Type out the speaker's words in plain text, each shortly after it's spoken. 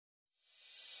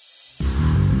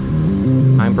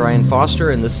I'm Brian Foster,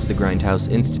 and this is the Grindhouse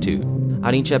Institute.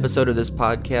 On each episode of this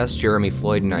podcast, Jeremy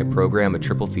Floyd and I program a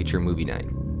triple feature movie night.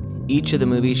 Each of the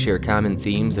movies share common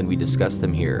themes, and we discuss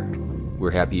them here.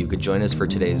 We're happy you could join us for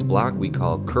today's block we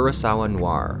call Kurosawa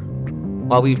Noir.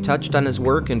 While we've touched on his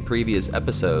work in previous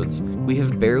episodes, we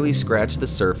have barely scratched the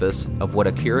surface of what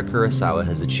Akira Kurosawa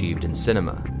has achieved in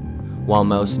cinema. While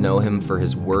most know him for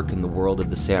his work in the world of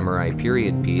the samurai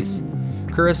period piece,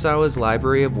 Kurosawa's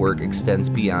library of work extends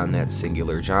beyond that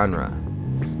singular genre.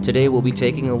 Today we'll be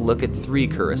taking a look at 3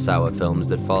 Kurosawa films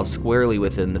that fall squarely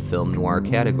within the film noir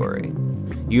category.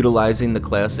 Utilizing the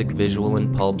classic visual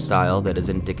and pulp style that is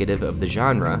indicative of the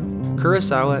genre,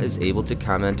 Kurosawa is able to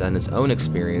comment on his own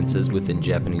experiences within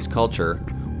Japanese culture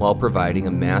while providing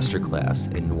a masterclass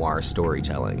in noir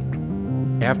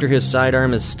storytelling. After his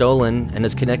sidearm is stolen and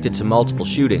is connected to multiple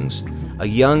shootings, a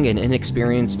young and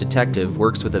inexperienced detective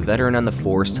works with a veteran on the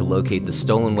force to locate the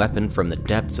stolen weapon from the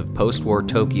depths of post-war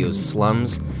Tokyo's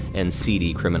slums and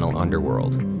seedy criminal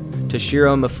underworld.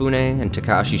 Toshiro Mifune and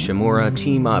Takashi Shimura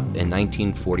team up in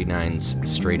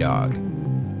 1949's Stray Dog.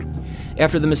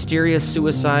 After the mysterious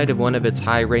suicide of one of its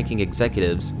high-ranking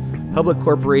executives, Public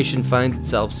Corporation finds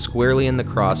itself squarely in the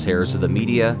crosshairs of the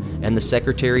media and the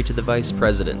secretary to the vice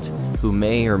president, who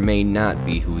may or may not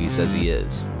be who he says he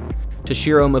is.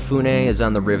 Toshiro Mifune is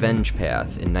on the revenge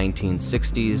path in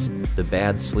 1960's The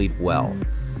Bad Sleep Well.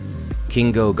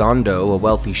 Kingo Gondo, a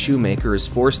wealthy shoemaker, is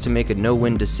forced to make a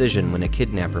no-win decision when a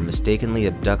kidnapper mistakenly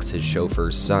abducts his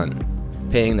chauffeur's son.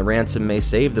 Paying the ransom may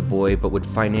save the boy, but would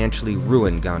financially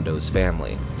ruin Gondo's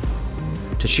family.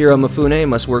 Toshiro Mifune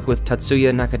must work with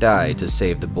Tatsuya Nakadai to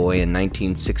save the boy in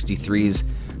 1963's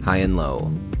High and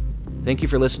Low. Thank you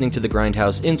for listening to the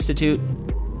Grindhouse Institute.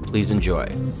 Please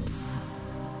enjoy.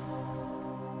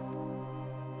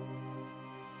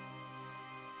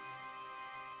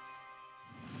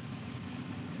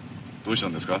 どうした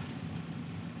んですか？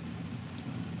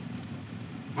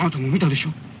あなたも見たでしょ？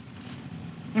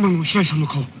今の白井さんの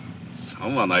顔。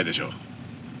3はないでしょう。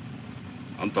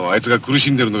あんたはあいつが苦し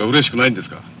んでるのが嬉しくないんです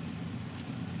か？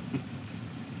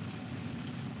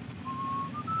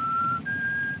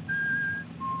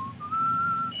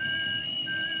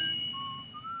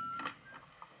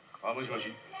もしもし。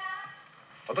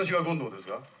私が権藤です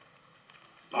が。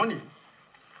何？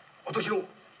私の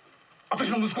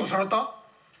息子をさらった？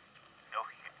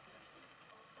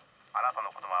あなた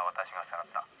の子供は私がさらっ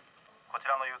た。こち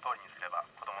らの言う通りにすれば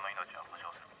子供の命は保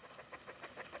証する。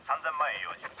3000万円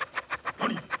用意。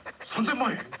何？3000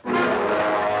万円？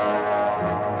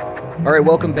 All right,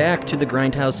 welcome back to the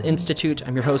Grindhouse Institute.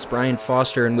 I'm your host, Brian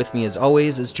Foster, and with me as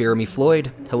always is Jeremy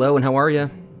Floyd. Hello, and how are you?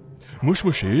 Mush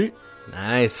mushy.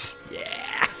 Nice.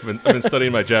 Yeah. I've been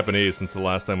studying my Japanese since the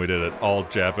last time we did it. All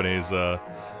Japanese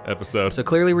episode. So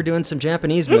clearly we're doing some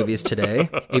Japanese movies today.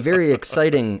 A very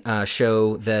exciting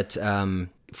show that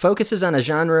focuses on a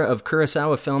genre of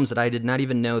Kurosawa films that I did not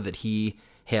even know that he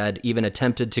had even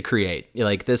attempted to create.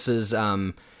 Like, this is...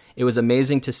 it was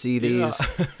amazing to see these.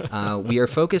 Yeah. We are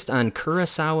focused on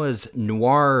Kurosawa's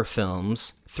noir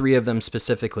films, 3 of them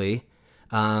specifically.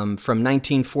 From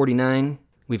 1949,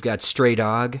 we've got Stray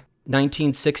Dog.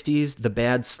 1960's The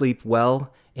Bad Sleep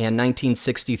Well, and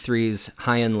 1963's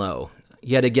High and Low.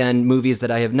 Yet again, movies that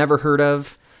I have never heard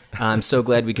of. I'm so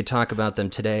glad we could talk about them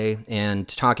today, and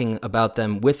talking about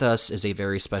them with us is a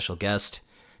very special guest.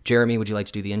 Jeremy, would you like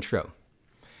to do the intro?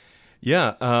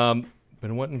 Yeah,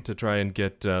 been wanting to try and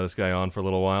get this guy on for a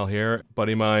little while here.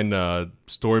 Buddy of mine,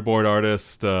 storyboard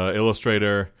artist,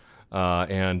 illustrator,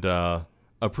 and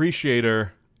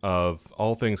appreciator of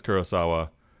all things Kurosawa,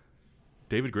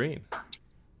 David Green.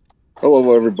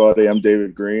 Hello, everybody. I'm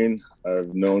David Green.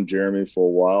 I've known Jeremy for a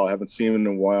while. I haven't seen him in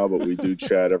a while, but we do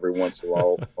chat every once in a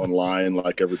while online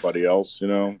like everybody else, you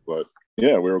know. But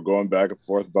yeah, we were going back and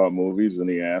forth about movies, and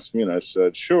he asked me, and I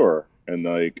said, sure. And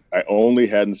like, I only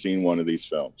hadn't seen one of these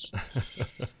films.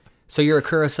 So you're a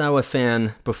Kurosawa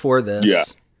fan before this.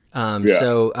 Yeah.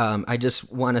 So I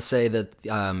just want to say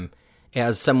that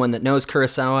as someone that knows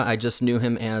Kurosawa, I just knew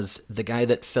him as the guy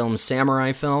that films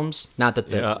samurai films. Not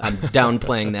that I'm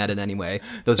downplaying that in any way.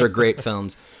 Those are great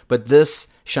films. But this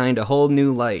shined a whole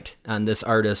new light on this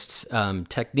artist's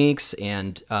techniques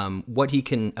and what he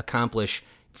can accomplish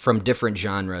from different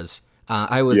genres.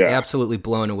 I was absolutely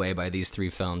blown away by these 3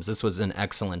 films. This was an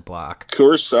excellent block.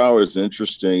 Kurosawa is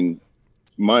interesting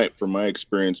from my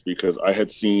experience because I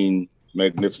had seen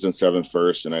Magnificent Seven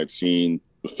first, and I'd seen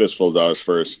The Fistful of Dollars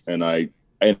first, and I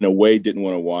in a way didn't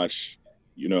want to watch,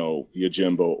 you know,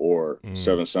 Yojimbo or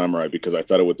Seven Samurai because I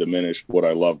thought it would diminish what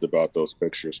I loved about those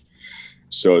pictures.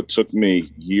 So it took me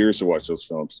years to watch those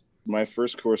films. My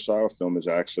first Kurosawa film is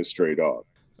actually Stray Dog.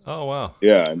 Oh wow.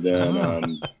 Yeah, and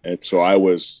then and so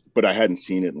but I hadn't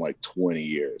seen it in like 20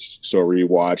 years. So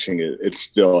rewatching it, it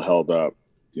still held up.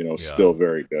 Still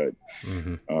very good.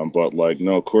 But like,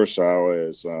 no, Kurosawa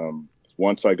is.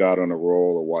 Once I got on a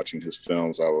roll of watching his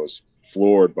films, I was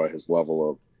floored by his level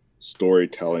of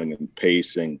storytelling and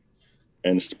pacing,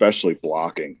 and especially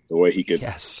blocking. The way he could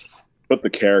put the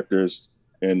characters,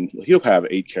 and he'll have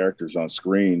 8 characters on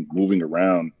screen moving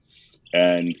around,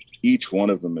 and each one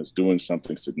of them is doing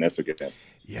something significant.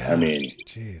 Yeah, I mean,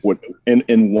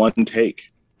 in one take.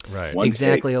 Right.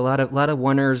 Exactly. A lot of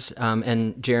oneers,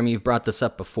 and Jeremy, you've brought this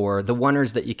up before. The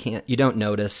oneers that you don't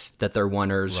notice that they're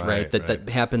oneers, right? That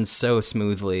happens so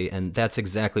smoothly, and that's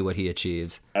exactly what he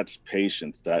achieves. That's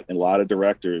patience. That a lot of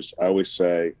directors, I always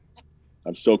say,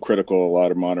 I'm so critical of a lot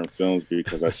of modern films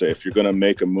because I say if you're going to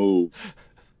make a move,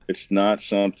 it's not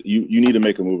something you need to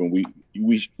make a move, and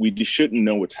we shouldn't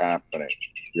know what's happening.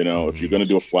 If you're going to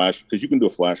do a flash, because you can do a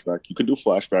flashback, you can do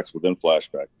flashbacks within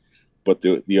flashback, but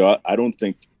I don't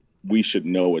think we should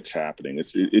know what's happening.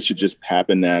 It should just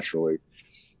happen naturally,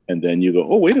 and then you go,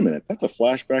 oh, wait a minute, that's a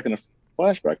flashback and a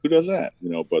flashback. Who does that?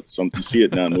 But you see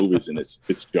it now in movies, and it's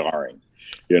jarring.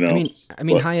 I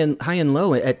mean, High and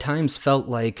Low at times felt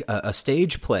like a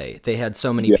stage play. They had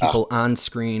so many people on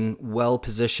screen, well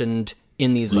positioned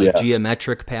in these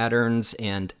geometric patterns,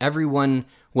 and everyone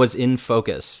was in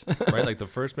focus. Right, like the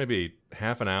first maybe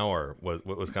half an hour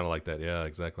was kind of like that. Yeah,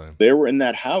 exactly. They were in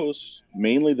that house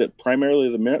primarily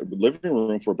the living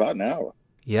room for about an hour.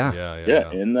 Yeah,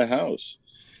 in the house,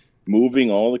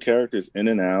 moving all the characters in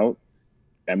and out.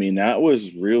 I mean, that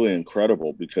was really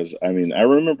incredible because I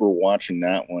remember watching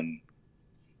that one,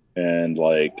 and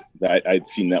like I'd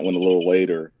seen that one a little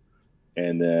later,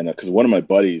 and then because one of my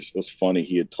buddies, it was funny,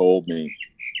 he had told me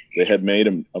they had made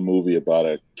a movie about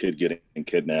a kid getting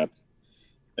kidnapped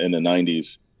in the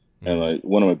 90s. And like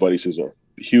one of my buddies who's a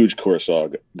huge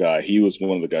Kurosawa guy, he was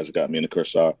one of the guys that got me into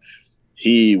Kurosawa.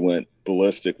 He went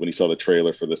ballistic when he saw the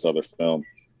trailer for this other film.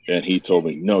 And he told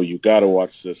me, no, you got to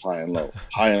watch this High and Low.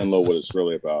 High and Low, what it's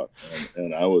really about.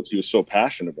 And he was so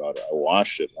passionate about it. I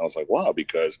watched it and I was like, wow,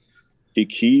 because he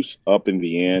keeps upping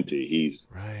the ante. He's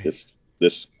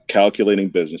this calculating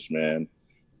businessman.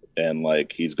 And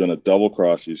like he's gonna double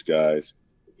cross these guys.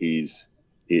 It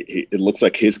looks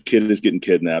like his kid is getting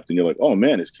kidnapped, and you're like, oh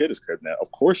man, his kid is kidnapped.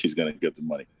 Of course he's gonna get the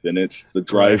money. Then it's the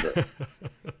driver.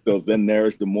 So then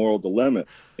there's the moral dilemma,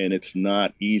 and it's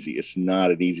not easy. It's not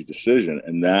an easy decision.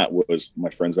 And that was my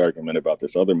friend's argument about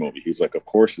this other movie. He's like, of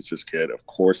course it's his kid. Of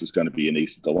course it's going to be an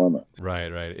easy dilemma.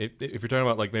 Right. If you're talking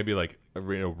about like maybe like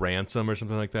Ransom or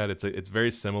something like that, it's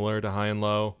very similar to High and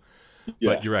Low.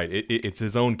 Yeah. But you're right. It's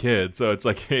his own kid, so it's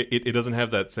like it doesn't have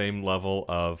that same level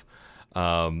of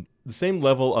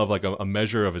like a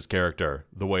measure of his character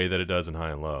the way that it does in High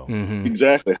and Low. Mm-hmm.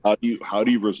 Exactly. How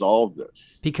do you resolve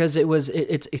this? Because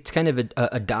it's kind of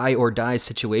a die or die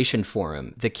situation for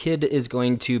him. The kid is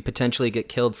going to potentially get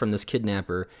killed from this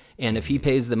kidnapper, and if he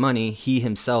pays the money, he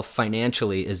himself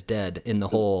financially is dead in the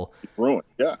hole. Ruined.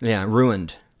 Yeah,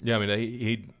 ruined. Yeah, I mean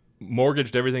he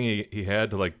mortgaged everything he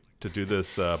had to do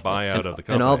this buyout of the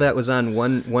company. And all that was on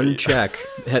one check.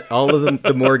 All of them,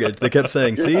 the mortgage. They kept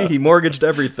saying, see, he mortgaged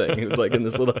everything. He was like in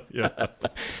this little...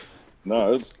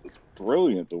 No, it's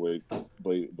brilliant the way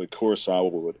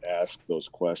Kurosawa would ask those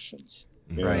questions,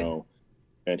 you know,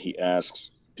 and he asks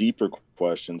deeper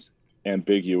questions,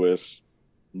 ambiguous,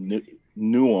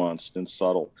 nuanced, and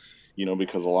subtle,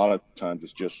 because a lot of times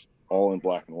it's just all in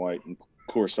black and white, and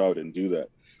Kurosawa didn't do that.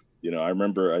 I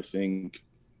remember,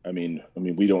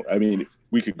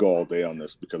 we could go all day on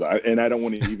this because I don't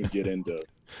want to even get into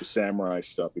the samurai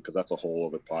stuff because that's a whole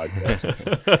other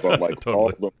podcast. But like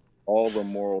totally. all the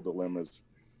moral dilemmas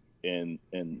in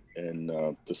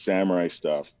the samurai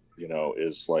stuff,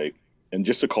 is like, and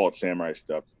just to call it samurai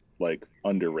stuff, like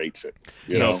underrates it.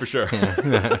 You know for sure.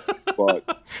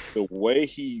 But the way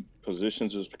he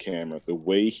positions his camera, the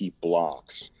way he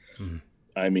blocks,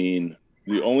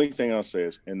 the only thing I'll say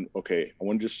is, I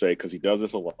want to just say, because he does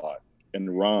this a lot,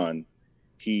 and Ron,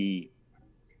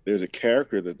 there's a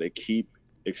character that they keep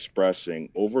expressing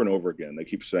over and over again. They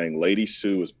keep saying Lady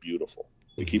Sue is beautiful.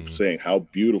 They keep saying how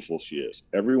beautiful she is.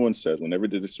 Everyone says, whenever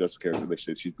they discuss the character, they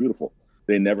say she's beautiful.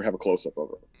 They never have a close-up of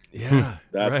her. Yeah,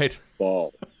 that's right.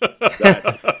 Ball.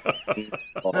 That's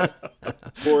ball.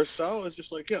 Kurosawa is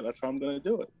just like, that's how I'm going to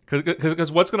do it.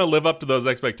 Because what's going to live up to those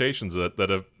expectations that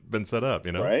have been set up,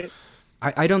 Right?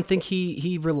 I don't think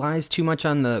he relies too much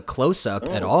on the close-up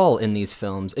at all in these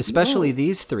films, especially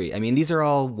these three. I mean, these are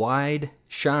all wide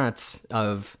shots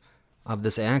of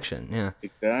this action. Yeah,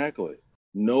 exactly.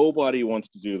 Nobody wants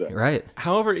to do that. Right.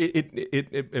 However,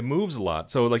 it moves a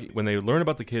lot. So like when they learn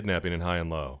about the kidnapping in High and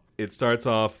Low, it starts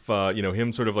off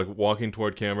him sort of like walking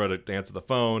toward camera to answer the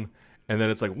phone, and then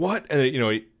it's like what,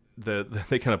 and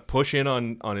they kind of push in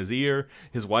on his ear.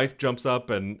 His wife jumps up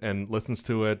and listens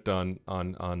to it on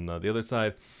the other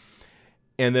side.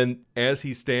 And then as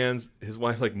he stands, his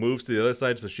wife like moves to the other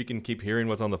side so she can keep hearing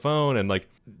what's on the phone, and like,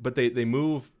 but they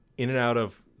move in and out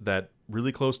of that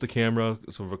really close to camera,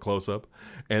 sort of a close up,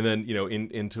 and then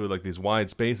into like these wide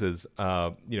spaces,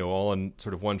 all in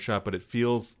sort of one shot, but it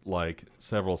feels like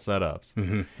several setups.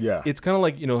 Mm-hmm. Yeah, it's kind of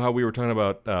like how we were talking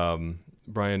about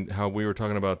Brian, how we were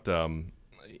talking about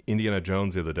Indiana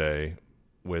Jones the other day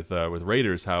with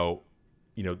Raiders, how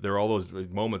there are all those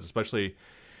moments, especially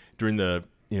during the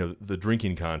the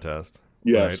drinking contest,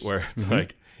 yes, right, where it's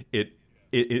like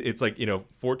it's like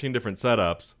 14 different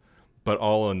setups, but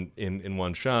all in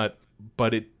one shot.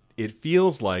 But it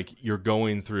feels like you're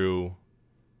going through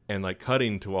and like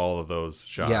cutting to all of those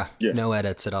shots. Yeah. No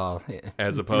edits at all. Yeah.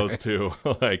 As opposed to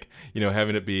like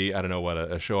having it be, I don't know what,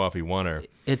 a show-offy oneer.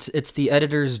 It's the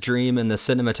editor's dream and the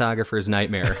cinematographer's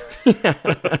nightmare. Yeah.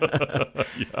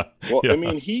 Well, Yeah. I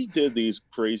mean, he did these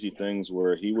crazy things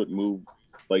where he would move,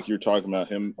 like you're talking about,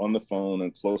 him on the phone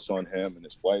and close on him, and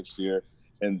his wife's here,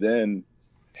 and then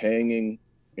hanging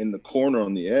in the corner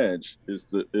on the edge is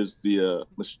the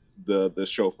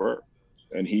chauffeur,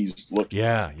 and he's looking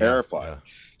terrified. Yeah.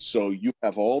 So you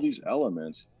have all these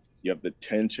elements. You have the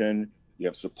tension, you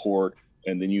have support,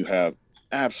 and then you have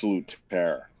absolute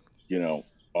terror.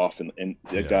 Often, and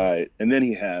the guy, and then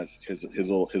he has his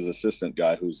assistant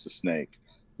guy who's the snake.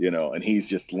 And he's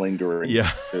just lingering.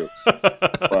 Yeah. Too.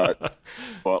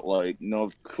 But like, no,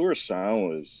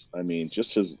 Kurosawa is, I mean,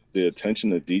 just the attention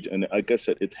to detail. And like I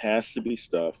said, it has to be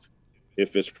stuff,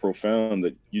 if it's profound,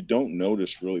 that you don't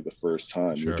notice really the first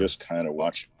time. Sure. You just kind of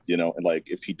watch, and like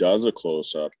if he does a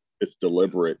close up, it's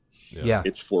deliberate. Yeah.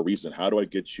 It's for a reason. How do I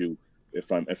get you? If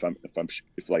I'm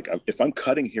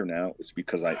cutting here now, it's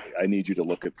because I need you to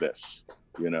look at this.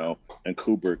 And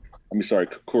Kurosawa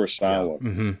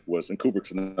was, and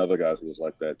Kubrick's another guy who was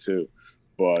like that too,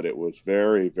 but it was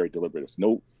very, very deliberate. It's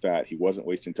no fat. He wasn't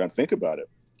wasting time. Think about it.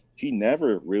 He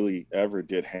never really ever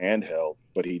did handheld,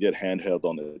 but he did handheld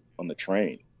on the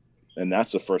train, and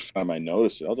that's the first time I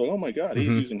noticed it. I was like, oh my god,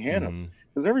 he's using handheld,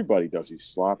 because everybody does these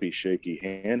sloppy, shaky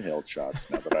handheld shots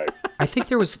now. But I think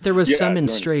there was some in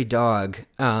Stray Dog,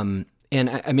 and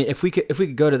I mean, if we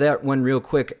could go to that one real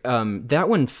quick, that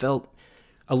one felt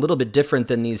a little bit different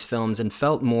than these films and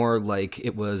felt more like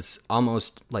it was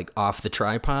almost like off the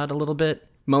tripod a little bit,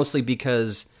 mostly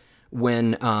because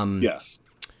when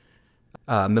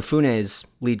Mifune's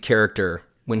lead character,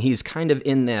 when he's kind of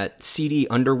in that seedy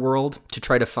underworld to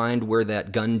try to find where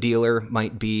that gun dealer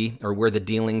might be or where the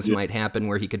dealings might happen,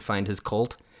 where he could find his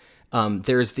cult,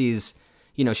 there's these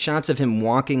shots of him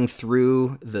walking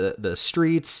through the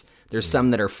streets. There's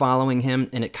some that are following him,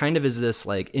 and it kind of is this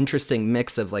like interesting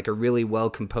mix of like a really well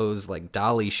composed like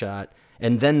dolly shot,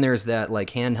 and then there's that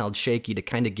like handheld shaky to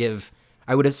kind of give,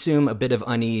 I would assume, a bit of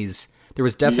unease. There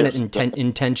was definite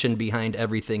intention behind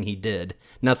everything he did.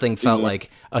 Nothing felt like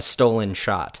a stolen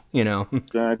shot,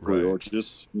 exactly, Right. or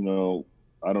just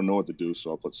I don't know what to do, so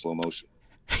I'll put slow motion.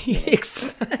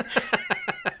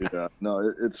 Yeah,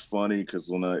 no, it's funny because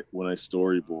when I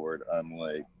storyboard, I'm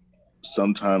like,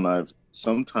 sometimes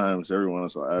every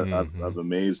once in a while, I've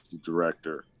amazed the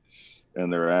director,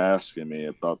 and they're asking me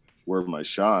about where my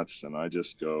shots, and I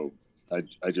just go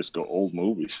old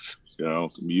movies.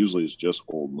 Usually it's just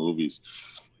old movies,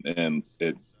 and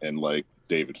like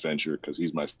David Fincher, because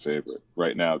he's my favorite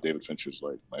right now. David Fincher's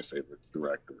like my favorite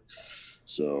director.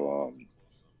 So,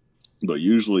 but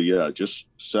usually, just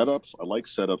setups. I like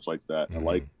setups like that. I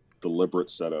like deliberate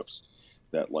setups.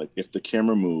 That like if the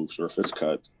camera moves or if it's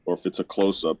cut or if it's a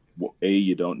close-up, well, A,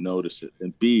 you don't notice it,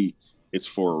 and B, it's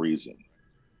for a reason.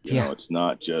 You know, it's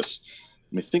not just,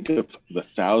 I mean, think of the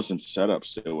 1,000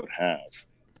 setups they would have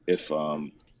if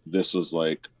this was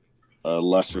like a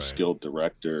lesser skilled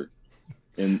director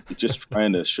and just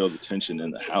trying to show the tension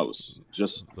in the house.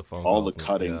 Just all the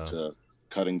cutting to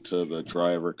the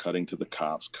driver, cutting to the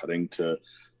cops, cutting to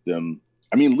them.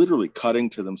 I mean, literally cutting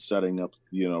to them setting up,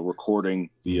 recording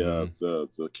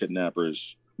the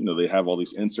kidnappers. They have all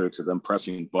these inserts of them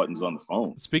pressing buttons on the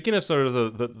phone. Speaking of sort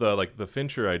of the like the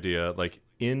Fincher idea, like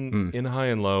in High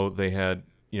and Low, they had,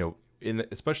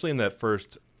 especially in that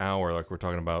first hour, like we're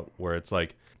talking about, where it's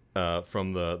like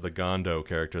from the Gondo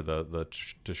character, the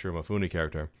Toshiro Mifune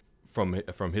character, from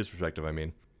his perspective, I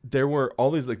mean, there were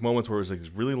all these like moments where it was like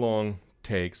these really long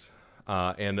takes,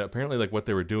 and apparently like what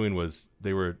they were doing was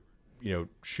they were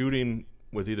shooting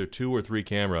with either 2 or 3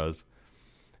 cameras,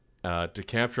 to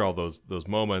capture all those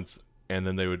moments, and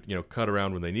then they would cut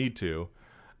around when they need to,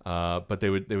 but they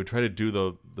would try to do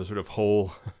the sort of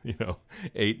whole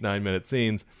 8-9 minute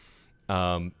scenes,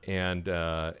 and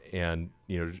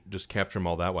just capture them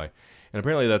all that way. And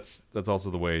apparently that's also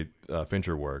the way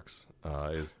Fincher works,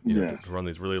 is to run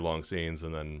these really long scenes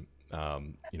and then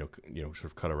sort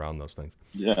of cut around those things.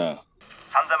 Yeah.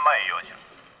 3000万円用意しろ。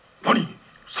何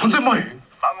3000万円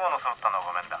番号の揃ったのは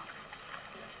ごめんだ。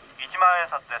1万円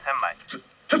札で1000枚。ち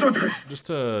ょっと待ってくれ Just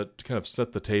to kind of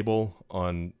set the table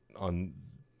on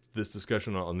this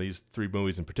discussion on these three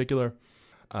movies in particular,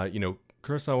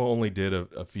 Kurosawa only did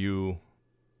a few.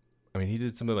 I mean, he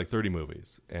did something like 30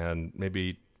 movies, and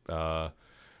maybe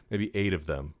 8 of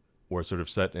them were sort of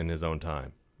set in his own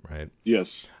time, right?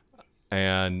 Yes.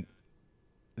 And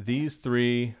these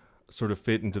 3 sort of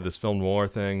fit into this film noir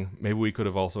thing. Maybe we could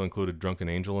have also included Drunken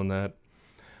Angel in that.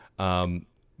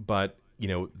 But,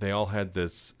 they all had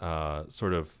this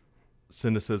sort of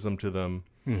cynicism to them,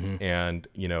 and,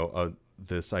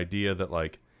 this idea that,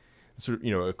 like, sort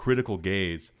of, a critical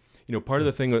gaze. Part of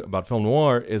the thing about film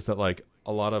noir is that, like,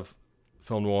 a lot of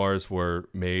film noirs were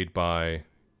made by,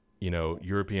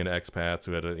 European expats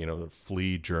who had to,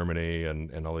 flee Germany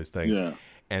and all these things. Yeah.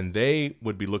 And they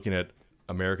would be looking at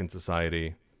American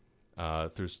society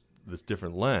through this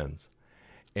different lens,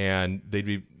 and they'd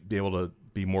be able to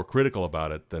be more critical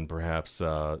about it than perhaps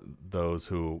those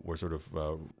who were sort of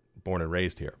born and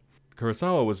raised here.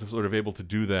 Kurosawa was sort of able to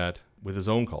do that with his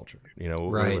own culture,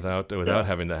 Right. without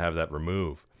having to have that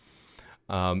remove.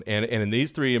 And in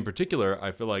these 3 in particular,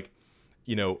 I feel like,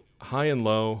 High and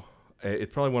Low,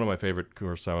 it's probably one of my favorite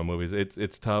Kurosawa movies.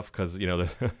 It's tough because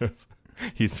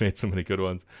he's made so many good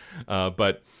ones,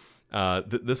 but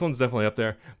this one's definitely up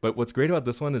there. But what's great about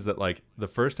this one is that, like, the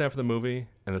first half of the movie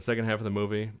and the second half of the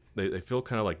movie, they feel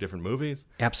kind of like different movies.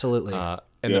 Absolutely.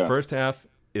 And the first half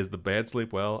is The Bad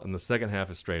Sleep Well, and the second half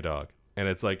is Stray Dog. And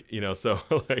it's like, so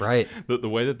like Right. the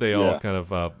way that they all kind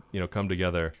of come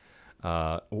together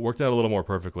worked out a little more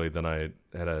perfectly than I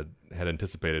had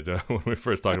anticipated when we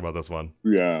first talked about this one.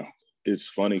 Yeah. It's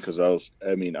funny because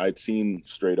I'd seen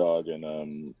Stray Dog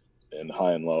and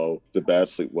High and Low. The Bad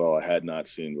Sleep Well I had not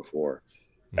seen before.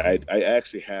 Mm-hmm. I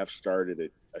actually have started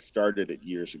it. I started it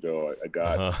years ago. I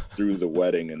got through the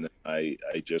wedding, and then I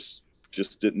just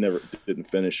didn't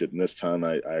finish it. And this time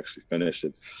I actually finished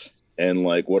it. And,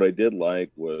 like, what I did like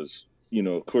was,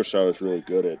 of course I was really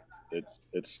good at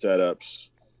setups,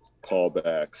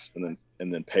 callbacks, and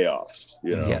then payoffs.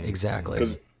 Yeah, exactly.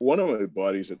 Because one of my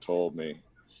buddies had told me,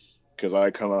 because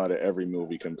I come out of every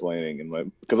movie complaining,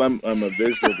 and because I'm a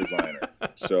visual designer,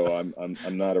 so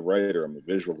I'm not a writer. I'm a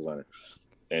visual designer,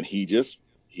 and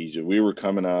we were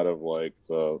coming out of, like,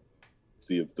 the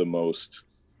most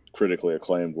critically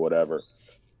acclaimed whatever,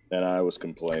 and I was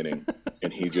complaining,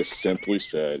 and he just simply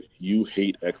said, "You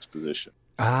hate exposition."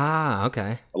 Ah,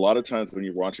 okay. A lot of times when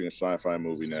you're watching a sci-fi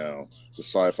movie now, the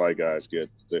sci-fi guys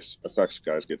effects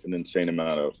guys get an insane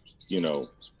amount of,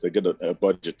 they get a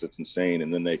budget that's insane,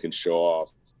 and then they can show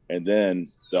off. And then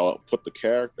they'll put a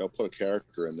character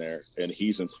in there, and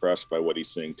he's impressed by what he's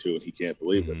seeing too, and he can't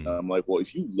believe it. And I'm like, well,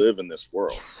 if you live in this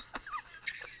world,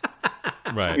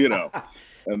 Right.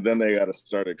 And then they got to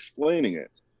start explaining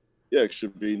it. Yeah, it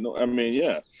should be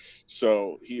yeah.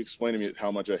 So he explained to me how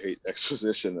much I hate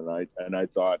exposition, and I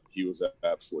thought he was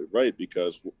absolutely right,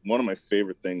 because one of my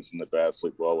favorite things in The Bad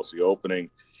Sleep Well was the opening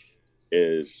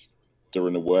is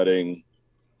during the wedding,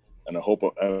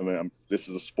 and this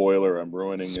is a spoiler. I'm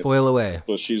ruining this. Spoil away.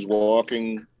 So she's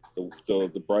walking.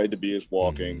 The bride to be is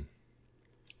walking,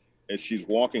 and she's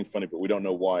walking funny, but we don't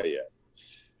know why yet.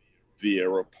 The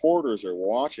reporters are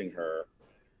watching her,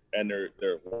 and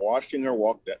they're watching her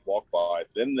walk by.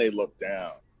 Then they look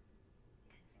down.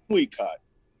 We cut,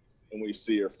 and we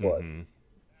see her foot. Mm-hmm.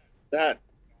 That's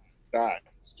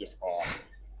just awesome.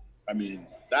 I mean,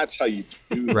 that's how you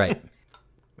do that. Right.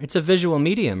 It's a visual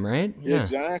medium, right? Yeah.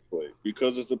 Exactly,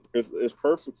 because it's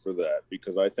perfect for that.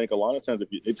 Because I think a lot of times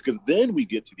it's because then we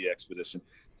get to the expedition,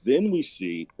 then we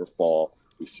see her fall.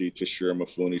 We see Toshiro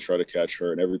Mifune try to catch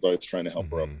her, and everybody's trying to help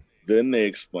her up. Then they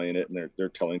explain it, and they're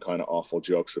telling kind of awful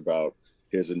jokes about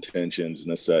his intentions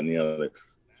and this, that, and the other.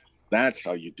 That's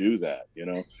how you do that,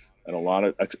 And a lot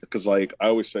of, because, like, I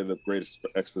always say the greatest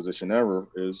exposition ever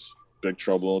is Big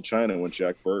Trouble in China, when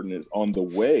Jack Burton is on the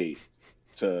way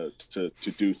to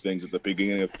do things at the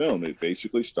beginning of the film. It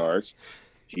basically starts,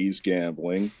 he's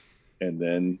gambling, and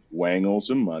then Wang owes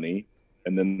him money,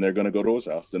 and then they're going to go to his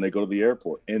house. Then they go to the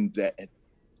airport, and that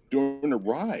during the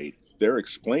ride, they're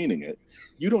explaining it,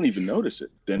 you don't even notice it.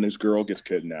 Then his girl gets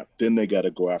kidnapped. Then they got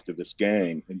to go after this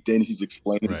gang, and then he's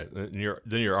explaining. Right.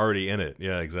 Then you're already in it.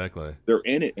 Yeah, exactly. They're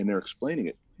in it and they're explaining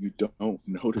it. You don't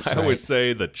notice. I always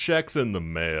say the check's in the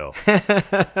mail. Yeah,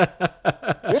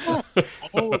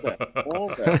 all of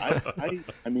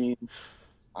that. I mean,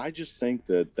 I just think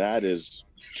that is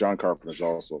John Carpenter's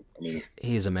also. I mean,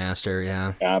 he's a master.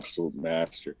 Yeah, absolute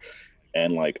master.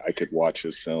 And like, I could watch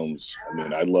his films. I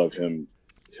mean, I love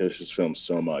his films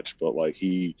so much, but like,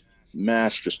 he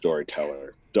master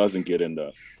storyteller, doesn't get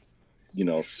into,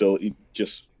 silly,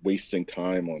 just wasting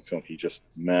time on film. He just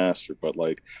master. But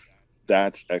like,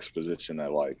 that's exposition I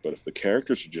like. But if the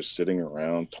characters are just sitting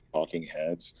around talking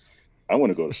heads, I want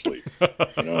to go to sleep.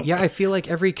 Yeah, I feel like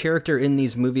every character in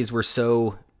these movies were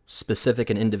so specific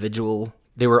and individual.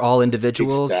 They were all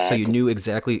individuals, exactly. So you knew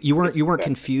exactly. You weren't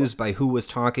confused by who was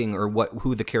talking or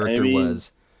who the character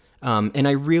was. And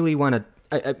I really want to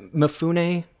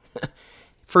Mifune.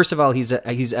 First of all, he's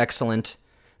excellent.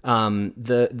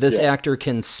 This actor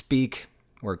can speak,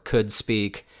 or could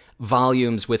speak,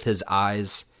 volumes with his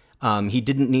eyes. He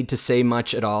didn't need to say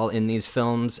much at all in these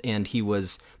films, and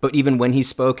but even when he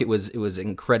spoke, it was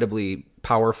incredibly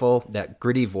powerful. That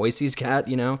gritty voice he's got,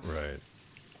 Right.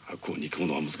 悪を憎む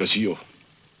のは難しいよ。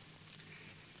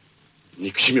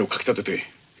憎しみをかきたてて、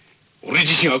俺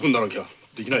自身悪にならなきゃ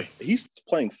できない。 He's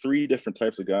playing 3 different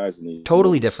types of guys in these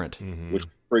totally movies, different, which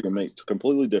friggin' make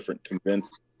completely different,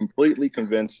 completely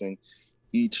convincing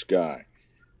each guy.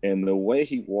 And the way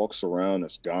he walks around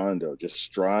as Gondo, just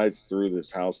strides through this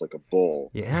house like a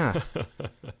bull. Yeah,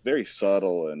 very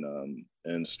subtle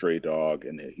and stray dog,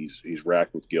 and he's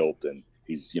racked with guilt, and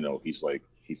he's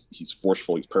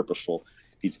forceful, he's purposeful.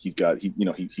 He's got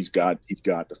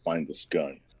to find this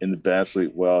gun. In the Bad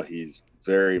Sleep, well, he's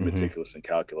very meticulous and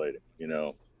calculated.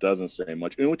 Doesn't say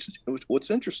much. And what's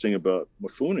interesting about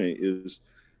Mifune is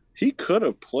he could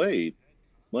have played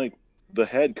like the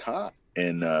head cop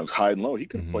in High and Low. He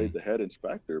could have played the head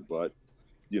inspector, but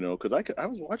because I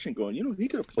was watching going, he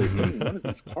could have played any one of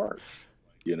these parts,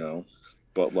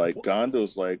 but like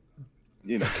Gondo's like,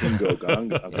 Kingo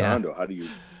Gondo. Yeah.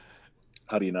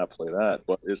 How do you not play that?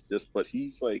 But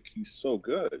he's so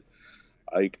good.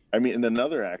 I mean, and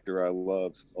another actor I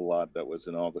love a lot that was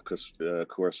in all the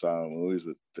Kurosawa movies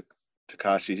with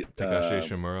Takashi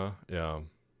Shimura. Yeah,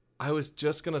 I was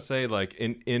just gonna say, like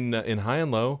in High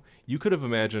and Low, you could have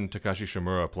imagined Takashi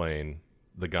Shimura playing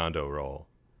the Gondo role,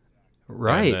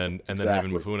 right? And then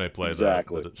having Mifune play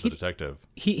the detective.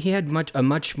 He had a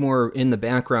much more in the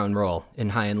background role in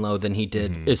High and Low than he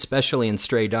did, especially in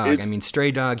Stray Dog. I mean,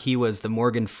 Stray Dog, he was the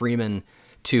Morgan Freeman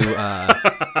to.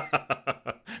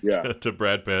 To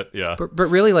Brad Pitt, yeah. But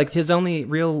really, like, his only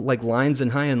real lines in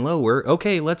High and Low were,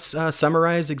 okay, let's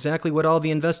summarize exactly what all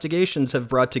the investigations have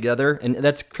brought together, and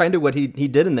that's kind of what he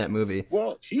did in that movie.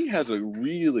 Well, he has a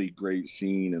really great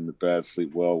scene in The Bad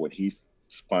Sleep Well when he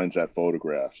finds that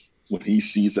photograph. When he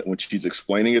sees it, when she's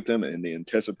explaining it to him, and the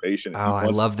anticipation. Oh, I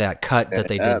love that cut that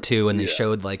they did too, and they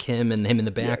showed like him in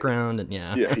the background, and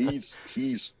yeah,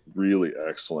 he's really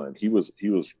excellent. He was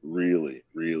really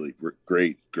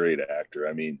great actor.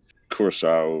 I mean,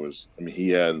 Kurosawa he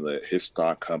had his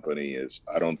stock company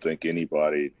I don't think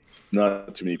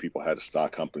not too many people had a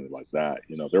stock company like that.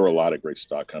 There were a lot of great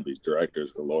stock companies.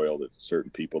 Directors were loyal to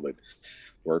certain people that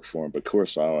worked for him, but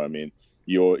Kurosawa, I mean.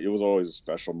 It was always a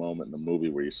special moment in the movie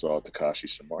where you saw Takashi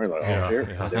Shimura,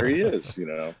 like, there he is,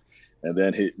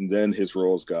 and then his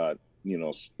roles got,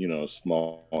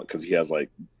 small because he has like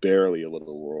barely a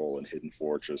little role in Hidden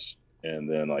Fortress, and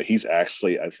then like he's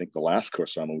actually, I think the last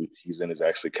Kurosawa movie he's in is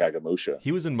actually Kagemusha.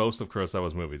 He was in most of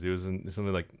Kurosawa's movies. He was in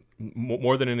something like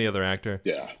more than any other actor.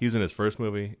 Yeah, he was in his first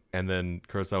movie, and then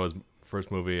Kurosawa's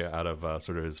first movie out of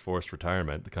sort of his forced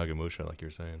retirement, the Kagemusha, like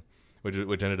you're saying, which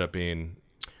ended up being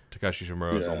Takashi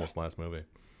Shimura's almost last movie.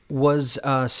 Was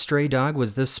Stray Dog,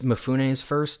 was this Mifune's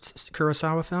first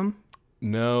Kurosawa film?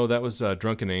 No, that was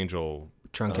Drunken Angel.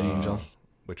 Angel.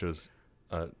 Which was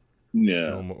a Yeah.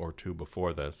 film or two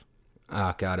before this.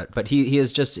 Ah, got it. But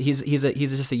he's just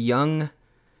a young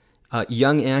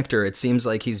actor. It seems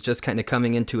like he's just kind of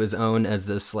coming into his own as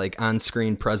this like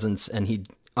on-screen presence, and he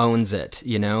owns it,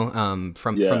 you know,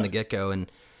 from the get-go.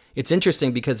 And it's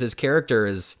interesting because his character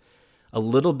is a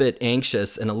little bit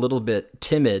anxious and a little bit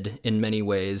timid in many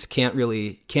ways. Can't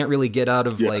really get out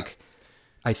of like,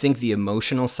 I think, the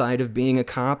emotional side of being a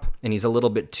cop, and he's a little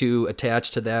bit too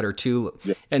attached to that, or too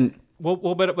and.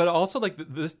 Well, but also like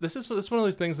this is one of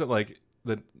those things that like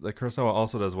that Kurosawa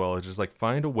also does well, is just like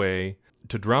find a way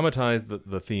to dramatize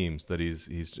the themes that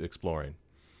he's exploring,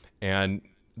 and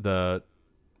the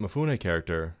Mifune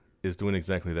character is doing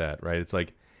exactly that, right? It's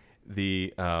like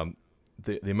the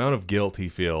the amount of guilt he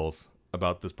feels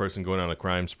about this person going on a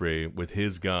crime spree with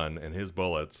his gun and his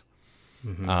bullets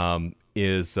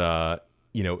is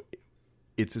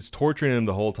it's torturing him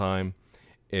the whole time.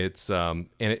 It's and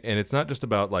it's not just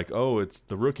about like, oh, it's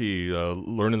the rookie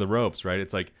learning the ropes, right?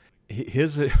 It's like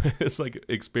his like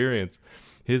experience,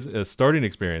 his starting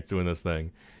experience doing this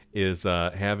thing is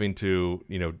having to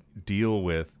deal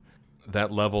with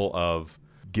that level of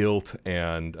guilt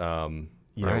and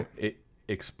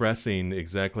expressing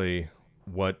exactly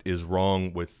what is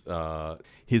wrong with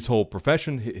his whole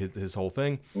profession, his whole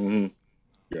thing. Mm-hmm.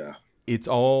 Yeah, it's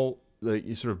all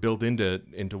you sort of built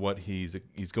into what he's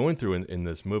going through in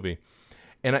this movie,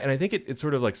 and I think it's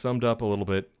sort of like summed up a little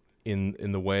bit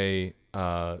in the way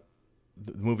the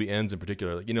movie ends in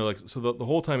particular. So the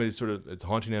whole time it's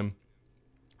haunting him.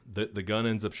 The gun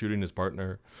ends up shooting his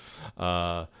partner.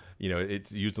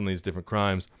 It's used in these different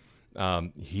crimes.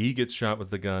 He gets shot with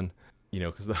the gun.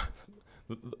 Because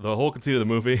the whole conceit of the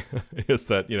movie is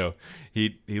that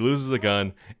he loses a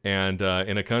gun, and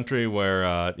in a country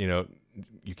where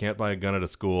you can't buy a gun at a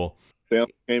school. They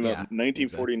came out in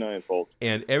 1949, folks.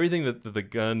 And everything that the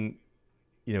gun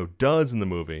does in the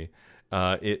movie,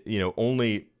 it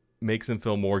only makes him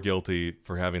feel more guilty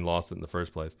for having lost it in the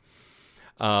first place.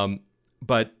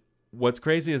 But what's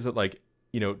crazy is that Takashi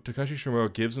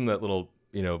Shimura gives him that little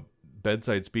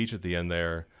bedside speech at the end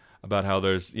there about how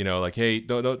there's hey,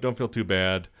 don't feel too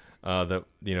bad that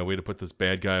we had to put this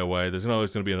bad guy away. There's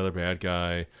always going to be another bad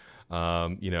guy.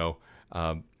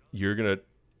 You're gonna,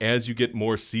 as you get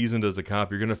more seasoned as a cop,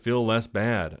 you're gonna feel less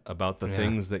bad about the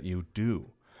things that you do,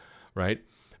 right?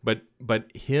 But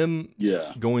him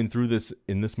going through this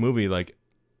in this movie,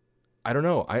 I don't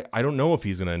know. I don't know if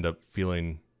he's gonna end up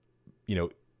feeling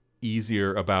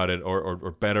easier about it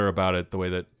or better about it the way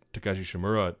that Takashi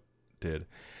Shimura did.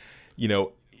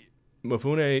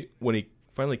 Mifune, when he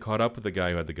finally caught up with the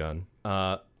guy who had the gun,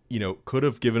 could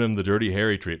have given him the Dirty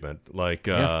Harry treatment,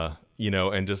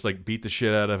 and just beat the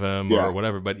shit out of him or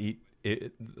whatever. But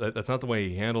that's not the way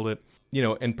he handled it.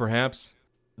 And perhaps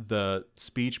the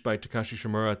speech by Takashi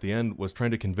Shimura at the end was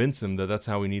trying to convince him that that's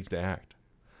how he needs to act.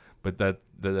 But that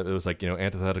it was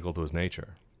antithetical to his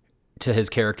nature. To his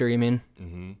character, you mean?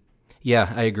 Mm-hmm.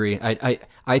 Yeah, I agree.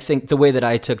 I think the way that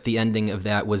I took the ending of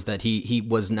that was that he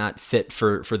was not fit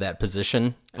for that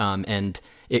position, and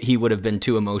he would have been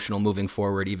too emotional moving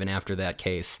forward even after that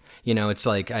case. It's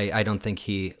like I don't think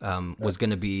he was going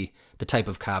to be the type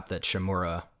of cop that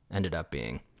Shimura ended up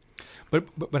being.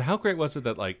 But how great was it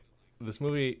that this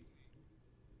movie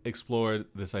explored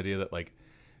this idea that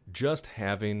just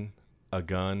having a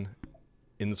gun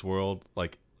in this world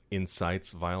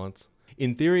incites violence.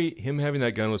 In theory, him having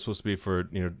that gun was supposed to be for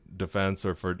defense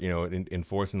or for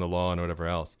enforcing the law and whatever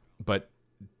else. But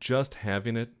just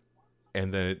having it,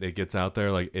 and then it gets out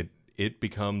there, it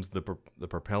becomes the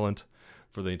propellant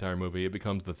for the entire movie. It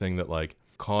becomes the thing that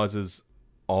causes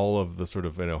all of the sort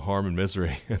of harm and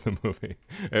misery in the movie,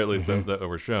 or at least that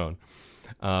were shown.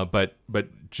 But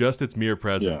just its mere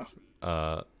presence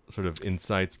sort of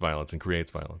incites violence and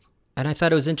creates violence. And I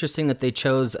thought it was interesting that they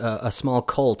chose a small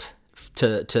cult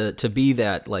to be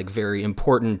that very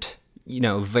important,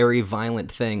 very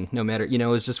violent thing. No matter, it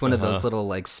was just one of those little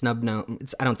snub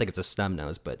nose. I don't think it's a snub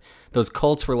nose, but those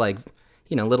cults were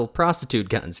little prostitute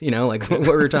guns. What we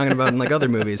were talking about in other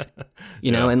movies.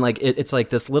 And it's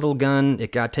this little gun.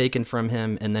 It got taken from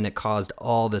him, and then it caused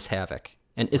all this havoc,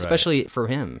 and especially for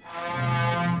him.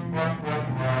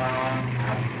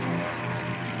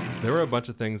 There were a bunch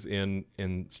of things in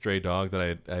Stray Dog that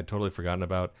I had totally forgotten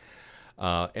about,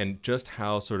 and just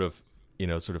how sort of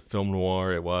film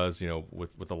noir it was,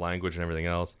 with the language and everything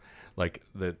else.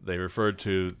 They referred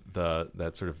to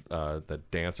that sort of the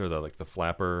dancer, the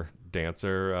flapper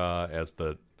dancer, as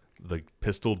the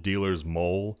pistol dealer's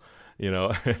mole.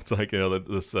 It's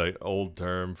this old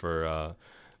term for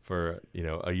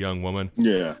a young woman.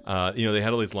 Yeah. They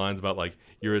had all these lines about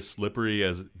you're as slippery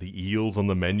as the eels on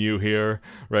the menu here,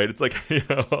 right? It's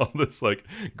all this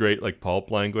great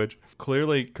pulp language.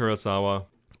 Clearly Kurosawa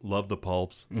loved the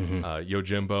pulps.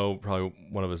 Yojimbo, probably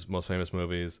one of his most famous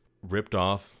movies, ripped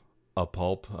off a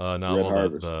pulp novel,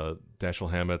 the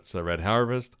Dashiell Hammett's Red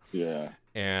Harvest. Yeah.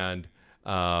 And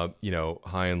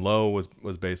High and Low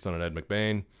was based on an Ed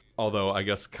McBain. Although I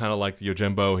guess kind of like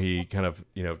Yojimbo, he kind of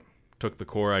took the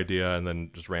core idea and then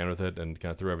just ran with it and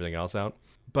kind of threw everything else out.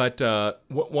 But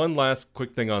one last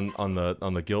quick thing on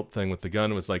the guilt thing with the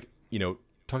gun was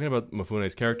talking about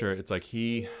Mifune's character. It's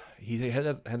he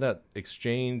had that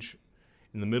exchange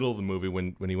in the middle of the movie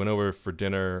when he went over for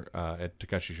dinner at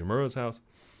Takashi Shimura's house,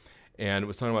 and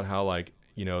was talking about how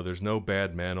there's no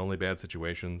bad men, only bad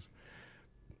situations.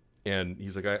 and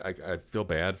he's like, I feel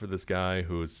bad for this guy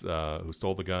who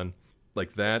stole the gun.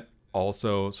 Like that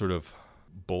also sort of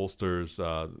bolsters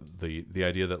the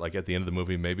idea that like at the end of the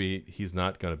movie maybe he's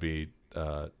not going to be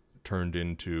turned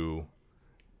into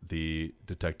the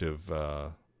detective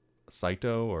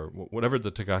Saito or whatever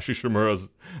the Takashi Shimura's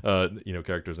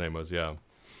character's name was.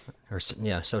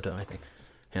 Soto, I think.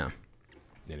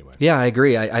 Anyway, I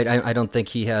agree. I don't think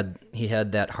he had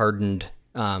that hardened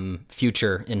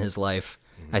future in his life.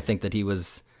 I think that he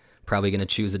was probably going to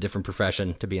choose a different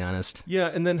profession, to be honest. Yeah,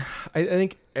 and then I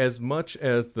think as much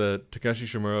as the Takashi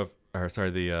Shimura,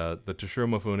 the Toshiro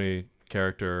Mifune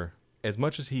character, as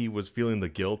much as he was feeling the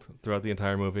guilt throughout the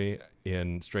entire movie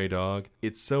in Stray Dog,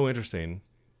 it's so interesting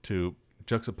to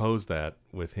juxtapose that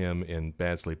with him in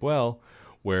Bad Sleep Well,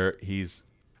 where he's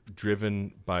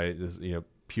driven by this,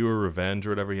 pure revenge or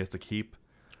whatever. He has to keep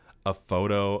a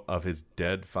photo of his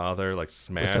dead father, like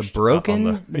smashed with a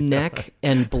broken neck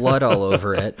and blood all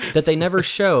over it that they never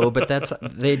show, but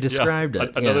they described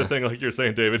it. Another thing, like you're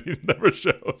saying, David, he never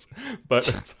shows, but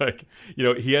it's like,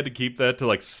 he had to keep that to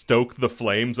like stoke the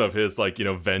flames of his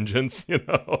vengeance,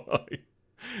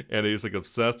 and he's like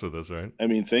obsessed with this, right? I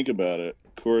mean, think about it.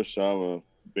 Kurosawa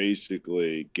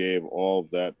basically gave all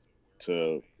of that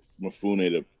to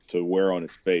Mifune to wear on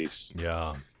his face.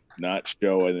 Yeah. Not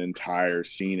show an entire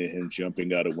scene of him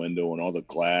jumping out a window and all the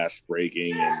glass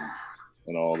breaking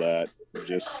and all that.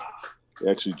 Just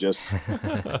there's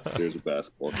a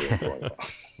basketball game going on.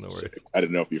 No worries. I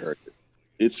didn't know if you heard it.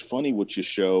 It's funny what you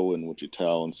show and what you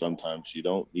tell, and sometimes you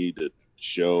don't need to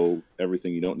show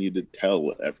everything. You don't need to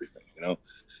tell everything,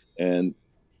 And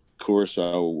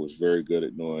Kurosawa was very good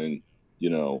at knowing,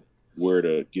 where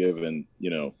to give and,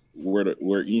 where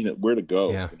to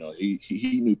go. Yeah.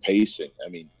 He knew pacing. I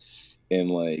mean, and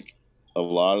like a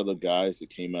lot of the guys that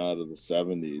came out of the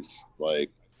 70s, like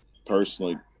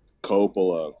personally,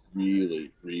 Coppola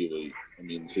really, I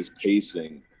mean, his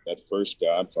pacing, that first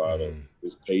Godfather,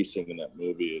 his pacing in that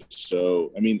movie is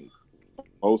so, I mean,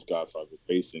 both Godfathers'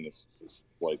 pacing is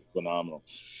like phenomenal.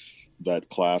 That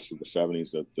class of the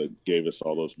 70s that gave us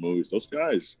all those movies, those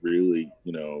guys really,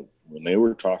 when they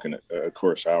were talking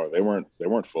Kurosawa, they weren't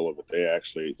full of it.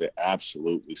 They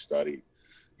absolutely studied,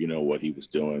 what he was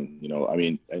doing. I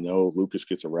mean, I know Lucas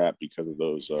gets a rap because of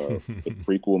those the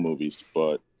prequel movies,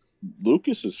 but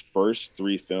Lucas's first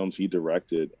 3 films he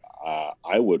directed,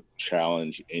 I would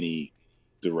challenge any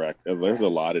director. There's a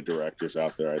lot of directors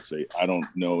out there. I'd say I don't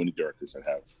know any directors that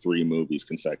have 3 movies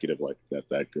consecutive like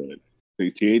that good.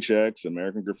 The THX,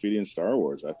 American Graffiti, and Star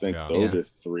Wars. I think those are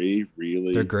 3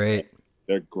 really. They're great.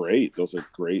 They're great. Those are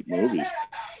great movies.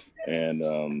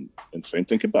 And same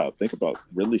think about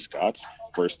Ridley Scott's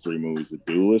first 3 movies: The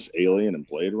Duelist, Alien, and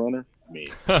Blade Runner. I mean,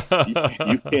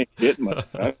 you can't get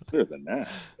much better than that,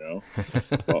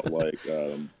 But like,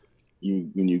 when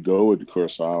you go with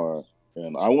Kurosawa,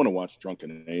 and I want to watch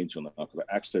Drunken Angel now because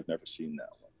I've never seen that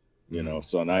one.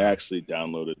 So, and I actually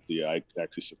downloaded I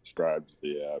actually subscribed to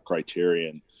the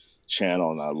Criterion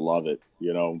channel, and I love it.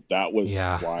 That was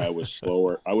why I was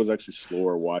slower. I was actually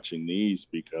slower watching these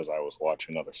because I was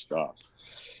watching other stuff.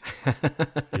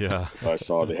 Yeah. I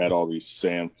saw they had all these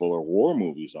Sam Fuller war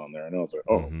movies on there, and I was like,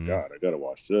 oh God, I got to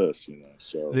watch this,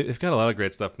 So they've got a lot of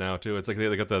great stuff now too. It's like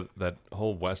they got that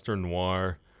whole Western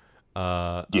noir,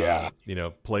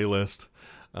 playlist.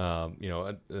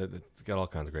 It's got all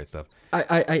kinds of great stuff.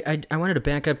 I wanted to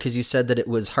back up because you said that it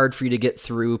was hard for you to get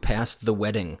through past the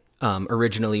wedding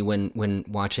originally when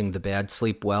watching The Bad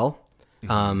Sleep Well.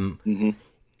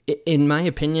 In my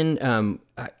opinion,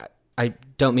 I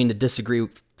don't mean to disagree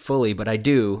fully, but I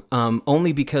do.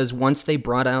 Only because once they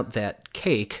brought out that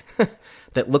cake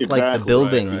that looked like the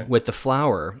building right. with the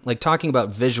flower, like talking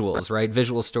about visuals, right?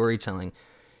 Visual storytelling.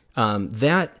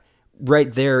 That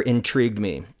right there intrigued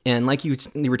me. And like you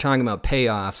were talking about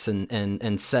payoffs and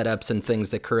setups and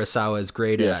things that Kurosawa is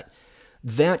great at,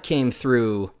 that came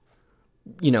through,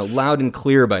 loud and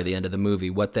clear by the end of the movie,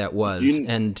 what that was.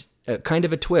 And kind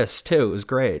of a twist too. It was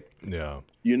great. Yeah.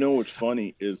 What's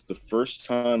funny is the first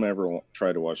time I ever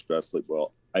tried to watch Bad Sleep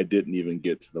Well, I didn't even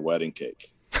get to the wedding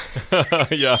cake.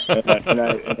 Yeah.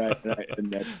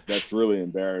 and that's really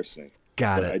embarrassing.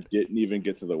 Got it. I didn't even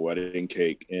get to the wedding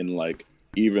cake. And like,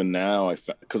 even now,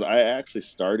 because I actually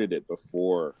started it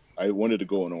before. I wanted to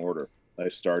go in order. I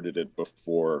started it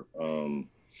before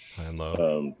High and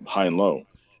Low. High and Low,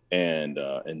 and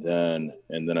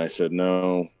then I said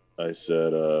no. I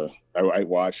said I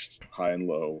watched High and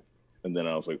Low, and then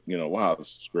I was like, wow,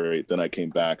 this is great. Then I came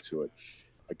back to it.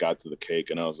 I got to the cake,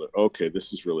 and I was like, okay,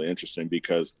 this is really interesting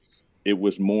because it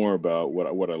was more about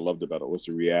what I loved about it was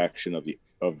the reaction of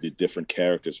the different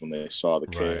characters when they saw the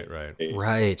cave.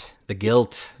 Right. The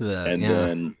guilt.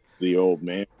 Then the old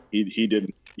man, he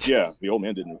didn't. Yeah, the old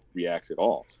man didn't react at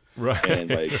all. Right. And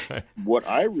like what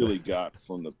I really got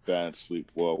from the Bad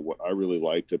Sleep Well, what I really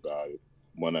liked about it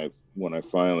when I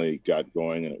finally got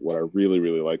going, and what I really,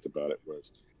 really liked about it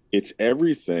was it's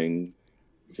everything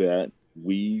that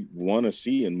we want to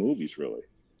see in movies, really,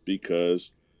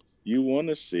 because you want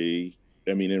to see,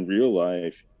 I mean, in real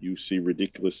life, you see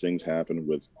ridiculous things happen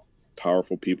with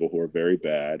powerful people who are very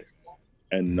bad,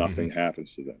 and nothing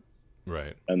happens to them.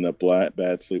 Right. And the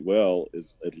Bad Sleep Well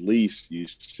is, at least you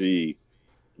see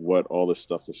what all this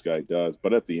stuff this guy does,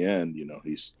 but at the end, you know,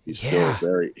 he's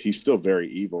still very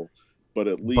evil. But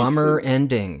at least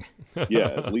ending. Yeah,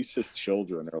 at least his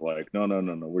children are like, no,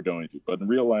 we're doing it. But in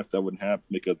real life, that wouldn't happen,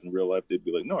 because in real life, they'd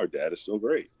be like, no, our dad is still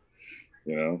great.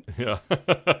 You know? Yeah.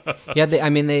 Yeah.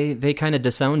 They kind of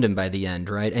disowned him by the end,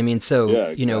 right? I mean, so, yeah,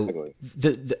 exactly. You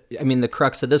know, the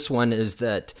crux of this one is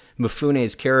that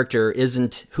Mifune's character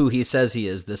isn't who he says he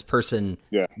is. This person,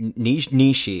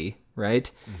 Nishi,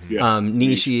 right? Yeah.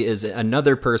 Nishi is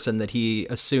another person that he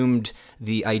assumed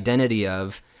the identity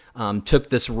of, took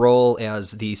this role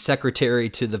as the secretary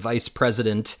to the vice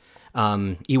president,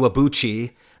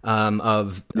 Iwabuchi,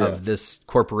 of this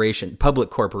corporation, public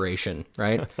corporation,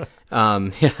 right?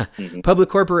 Public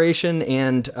corporation,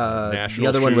 and the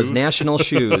other one was National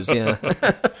Shoes. Yeah,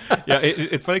 yeah.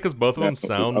 It's funny because both of them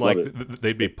sound like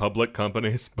they'd be public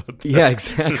companies, but yeah,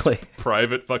 exactly,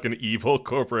 private fucking evil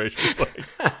corporations.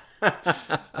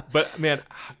 But man,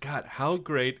 God, how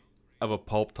great of a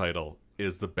pulp title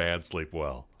is The Bad Sleep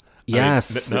Well?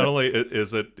 Yes. I mean, not only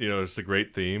is it, you know, it's a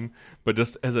great theme, but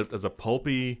just as a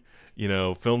pulpy, you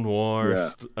know, film noir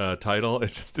title,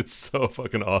 it's so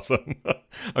fucking awesome.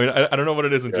 I mean, I don't know what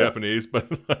it is in Japanese, but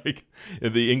like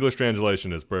the English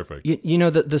translation is perfect. You know,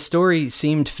 the story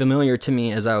seemed familiar to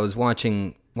me as I was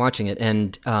watching it,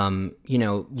 and you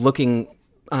know, looking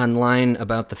online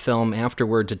about the film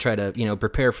afterward to try to, you know,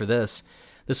 prepare for this.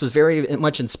 This was very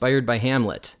much inspired by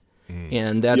Hamlet.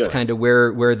 And that's kind of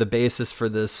where the basis for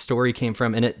this story came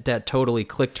from, and that totally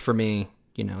clicked for me.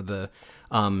 You know, the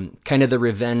kind of the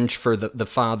revenge for the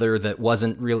father that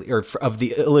wasn't really, or of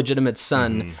the illegitimate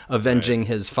son avenging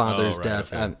his father's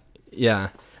death. Okay.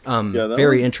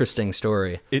 Very interesting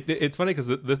story. It's funny because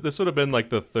this would have been like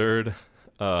the third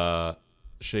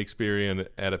Shakespearean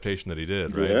adaptation that he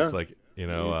did, right? Yeah. It's like, you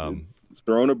know,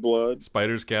 Throne of Blood,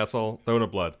 Spider's Castle, Throne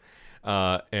of Blood,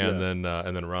 and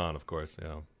then Ron, of course.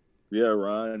 Yeah,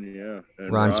 Ron. Yeah,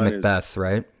 and Ron's Macbeth,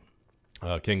 right?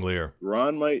 King Lear.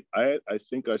 Ron might. I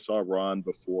think I saw Ron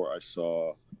before I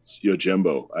saw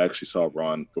Yojimbo. I actually saw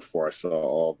Ron before I saw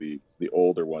all the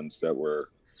older ones that were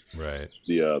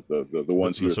the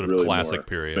ones he was sort of really classic more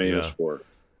period famous for.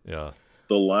 Yeah.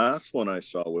 The last one I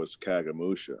saw was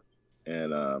Kagemusha,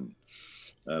 and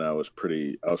I was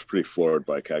pretty floored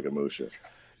by Kagemusha.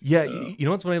 Yeah, you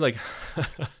know what's funny? Like,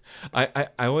 I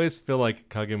always feel like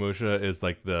Kagemusha is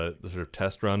like the sort of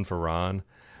test run for Ron,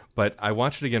 but I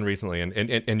watched it again recently,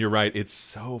 and you're right, it's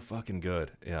so fucking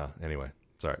good. Yeah. Anyway,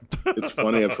 sorry. It's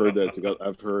funny. I've heard that.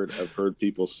 I've heard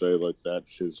people say like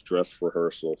that's his dress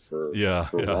rehearsal for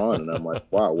Ron, and I'm like,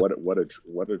 wow, what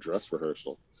a dress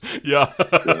rehearsal. Yeah.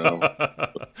 You know?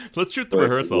 Let's shoot the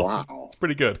rehearsal. Wow, it's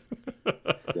pretty good.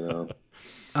 You know.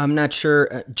 I'm not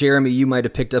sure, Jeremy, you might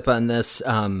have picked up on this,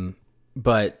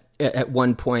 but at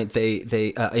one point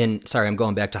sorry, I'm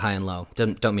going back to High and Low.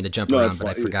 Don't mean to jump around, but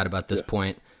I forgot about this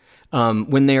point.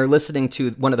 When they are listening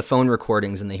to one of the phone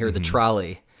recordings and they hear the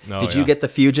trolley, did you get The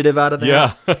Fugitive out of that?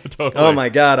 Yeah, totally. Oh my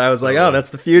God, I was like, oh,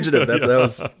 that's The Fugitive. That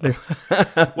was.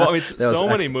 Well, I mean, so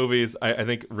many movies I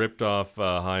think ripped off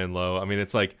High and Low. I mean,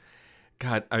 it's like,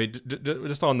 God, I mean,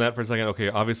 just on that for a second. Okay,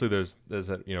 obviously there's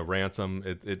a, you know, Ransom.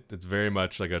 It's very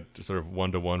much like a sort of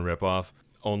 1-to-1 ripoff.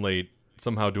 Only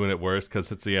somehow doing it worse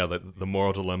because it's the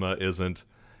moral dilemma isn't,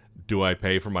 do I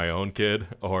pay for my own kid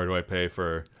or do I pay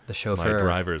for the chauffeur, my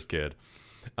driver's kid?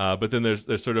 But then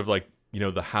there's sort of like, you know,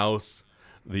 the house,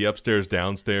 the upstairs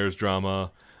downstairs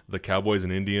drama, the Cowboys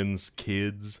and Indians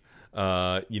kids. You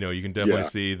know, you can definitely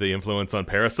see the influence on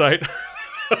Parasite.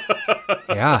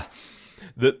 Yeah.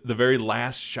 The very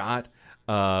last shot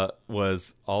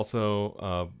was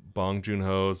also Bong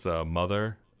Joon-ho's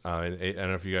mother. I don't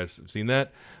know if you guys have seen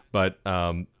that, but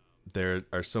there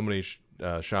are so many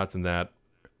shots in that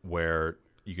where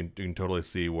you can totally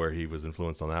see where he was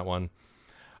influenced on that one.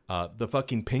 The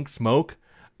fucking pink smoke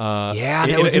Yeah,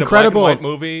 that was in incredible. A black and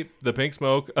white movie, The Pink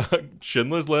Smoke,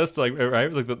 Schindler's List, like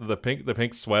right, like the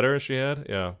pink sweater she had.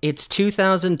 Yeah, It's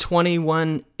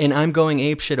 2021, and I'm going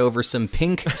apeshit over some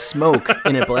pink smoke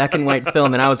in a black and white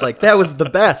film, and I was like, that was the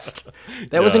best.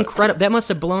 That was incredible. That must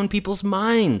have blown people's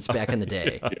minds back in the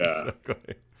day. Yeah.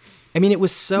 exactly. I mean, it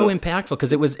was so impactful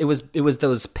because it was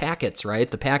those packets, right?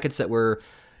 The packets that were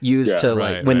used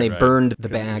to when they burned the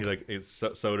bag. He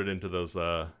sewed it into those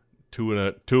 2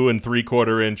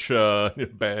 3/4 inch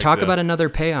bags. Talk about another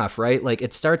payoff, right? Like,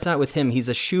 it starts out with him. He's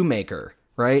a shoemaker,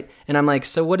 right? And I'm like,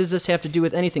 so what does this have to do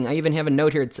with anything? I even have a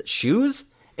note here. It's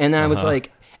shoes. And then I was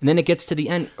like, and then it gets to the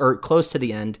end, or close to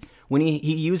the end, when he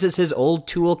uses his old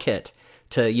toolkit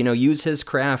to, use his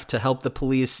craft to help the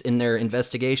police in their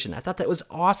investigation. I thought that was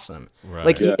awesome. Right.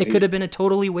 Like, it could have been a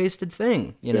totally wasted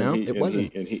thing, It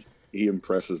wasn't. He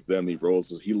impresses them. He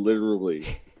literally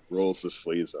rolls his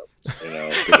sleeves up. That's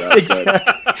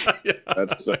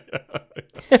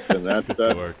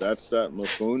that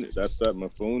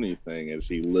Mifune thing. Is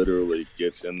he literally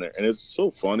gets in there, and it's so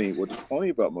funny. What's funny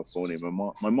about Mifune?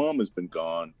 My mom has been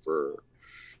gone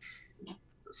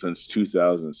since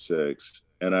 2006,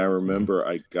 and I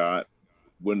remember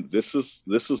when this is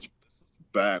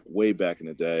way back in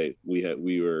the day. We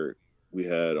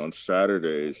had on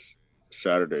Saturdays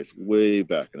way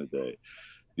back in the day,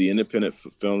 the independent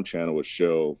film channel would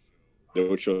show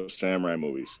samurai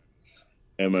movies,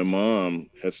 and my mom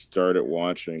had started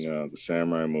watching the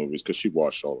samurai movies because she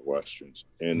watched all the westerns,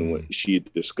 and when she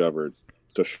discovered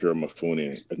Toshiro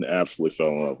Mifune and absolutely fell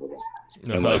in love with him,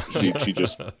 and like she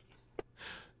just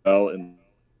fell in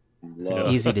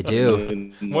love. Easy to do.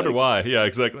 And, Wonder why? Yeah,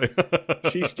 exactly.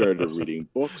 She started reading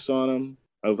books on him.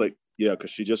 I was like, yeah,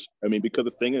 because because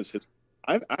the thing is,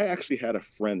 I actually had a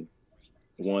friend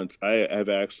once.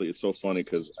 It's so funny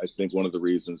because I think one of the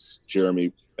reasons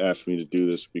Jeremy asked me to do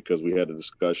this because we had a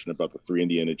discussion about the 3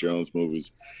 Indiana Jones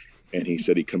movies, and he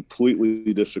said he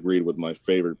completely disagreed with my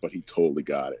favorite, but he totally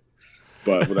got it.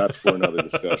 But that's for another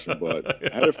discussion.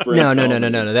 But I had a friend.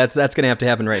 No. That's going to have to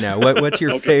happen right now. What's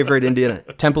your favorite Indiana?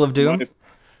 Temple of Doom?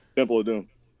 Temple of Doom.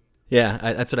 Yeah,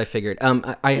 that's what I figured.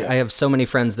 I have so many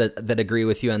friends that agree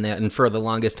with you on that, and for the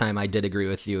longest time, I did agree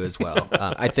with you as well.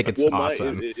 I think it's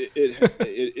awesome.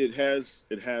 It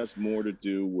has more to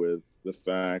do with the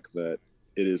fact that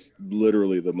it is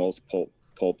literally the most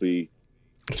pulpy,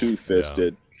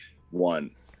 two-fisted one,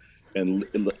 and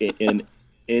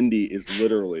Indy is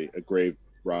literally a grave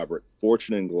robber.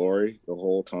 Fortune and glory the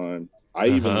whole time. I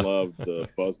even love the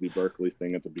Busby Berkeley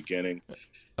thing at the beginning.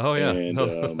 Oh yeah, and,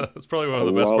 that's probably one of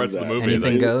the best parts of the movie.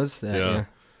 Anything goes. Yeah.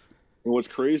 And what's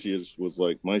crazy was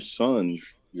like my son.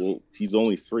 Well, he's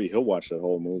only 3. He'll watch that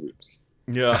whole movie.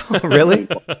 Yeah. Really?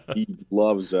 He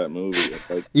loves that movie.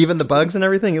 Like, even the bugs and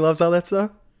everything. He loves all that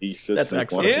stuff. He sits That's and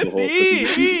excellent.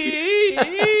 watches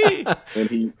the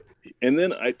whole. And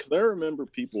then I remember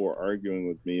people were arguing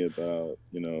with me about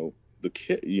the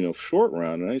kid, Short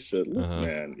Round, and I said, look,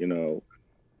 man,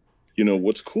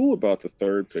 what's cool about the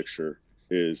third picture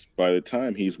is by the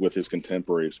time he's with his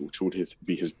contemporaries, which would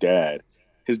be his dad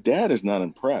is not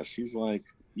impressed. He's like,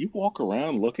 you walk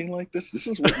around looking like this? This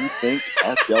is what you think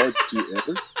archaeology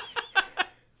is?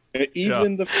 And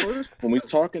even the first, when he's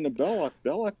talking to Belloc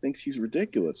thinks he's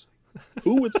ridiculous.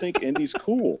 Who would think Indy's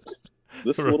cool?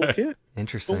 This little kid.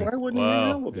 Interesting. So why wouldn't he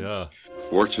hang out with him? Yeah.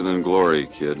 Fortune and glory,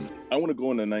 kid. I want to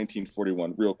go into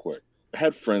 1941 real quick. I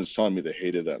had friends telling me they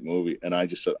hated that movie, and I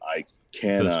just said, I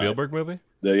cannot. The Spielberg movie?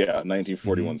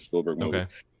 1941 Spielberg movie.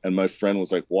 Okay. And my friend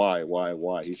was like, why?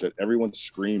 He said, everyone's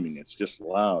screaming. It's just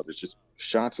loud. It's just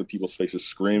shots of people's faces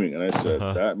screaming. And I said,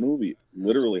 that movie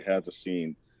literally has a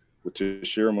scene with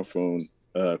Toshiro Mifune,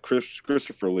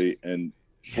 Christopher Lee, and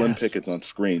Slim Pickens on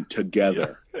screen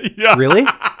together. Yeah. Really?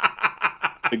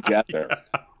 Together.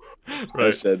 Right.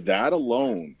 I said, that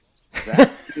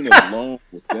scene alone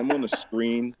with them on the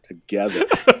screen together,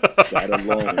 that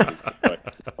alone is like,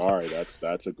 all right,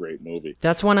 that's a great movie.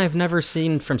 That's one I've never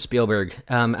seen from Spielberg.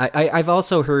 I've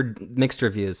also heard mixed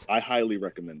reviews. I highly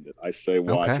recommend it. I say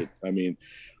watch it. I mean,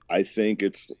 I think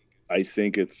it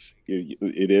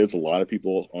is a lot of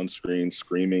people on screen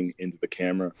screaming into the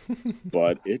camera,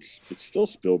 but it's still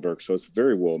Spielberg, so it's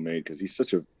very well made because he's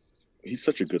such a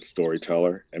good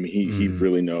storyteller. I mean, he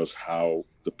really knows how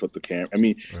to put the camera. I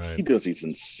mean, he does these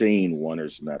insane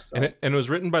wonders in that film. And it was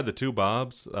written by the 2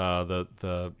 Bobs,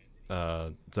 the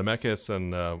Zemeckis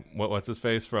and what's his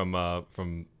face from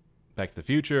Back to the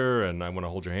Future and I Want to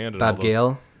Hold Your Hand. And Bob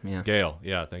Gale. Yeah. Gale.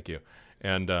 Yeah. Thank you.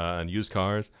 And Used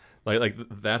Cars. Like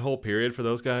that whole period for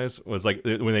those guys was like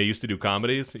when they used to do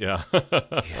comedies. Yeah.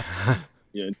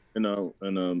 Yeah. And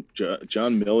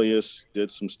John Milius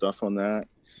did some stuff on that.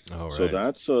 Oh,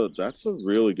 right. So that's a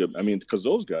really good. I mean, because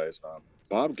those guys,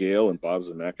 Bob Gale and Bob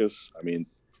Zemeckis. I mean,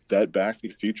 that Back to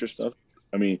the Future stuff.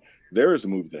 I mean, there is a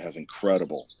movie that has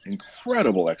incredible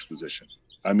exposition.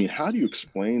 I mean, how do you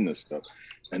explain this stuff?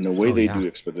 And the way they do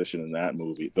exposition in that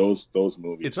movie, those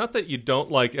movies. It's not that you don't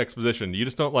like exposition; you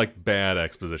just don't like bad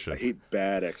exposition. I hate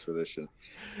bad exposition.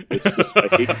 It's just I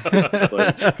hate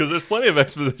because there's plenty of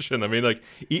exposition. I mean, like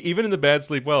even in the Bad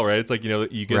Sleep Well, right? It's like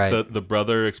you get the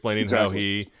brother explaining how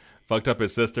he fucked up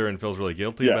his sister and feels really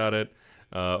guilty about it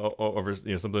over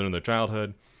something in their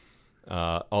childhood,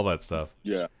 all that stuff.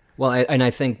 Yeah. Well,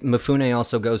 I think Mifune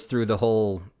also goes through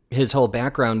his whole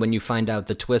background when you find out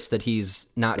the twist that he's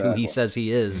not who he says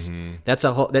he is.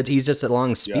 Mm-hmm. That he's just a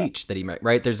long speech that he might,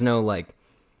 right? There's no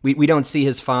we don't see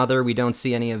his father. We don't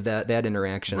see any of that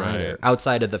interaction either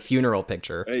outside of the funeral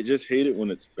picture. I just hate it when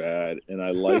it's bad. And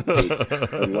I like that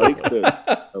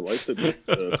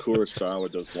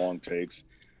Kurosawa does long takes.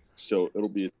 So it'll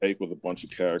be a take with a bunch of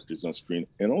characters on screen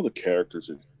and all the characters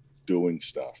are doing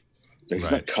stuff. He's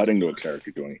not cutting to a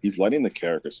character doing it. He's letting the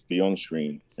characters be on the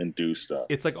screen and do stuff.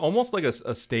 It's like almost like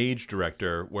a stage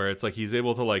director where it's like he's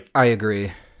able to I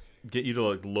agree. Get you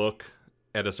to look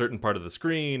at a certain part of the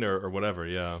screen or whatever.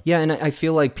 Yeah. Yeah, and I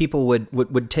feel like people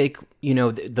would take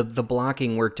the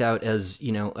blocking worked out as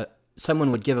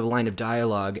someone would give a line of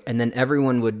dialogue and then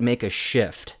everyone would make a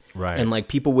shift. Right. And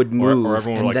people would move or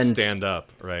everyone and would then stand up,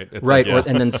 right? It's right,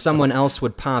 and then someone else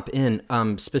would pop in.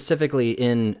 Specifically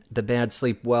in the Bad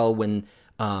Sleep Well, when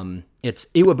it's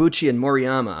Iwabuchi and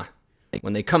Moriyama,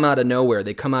 when they come out of nowhere,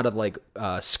 they come out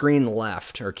of screen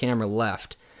left or camera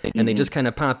left, and they just kind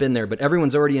of pop in there. But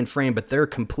everyone's already in frame, but they're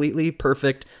completely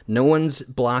perfect. No one's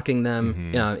blocking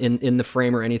them in the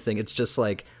frame or anything. It's just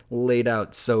laid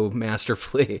out so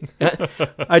masterfully.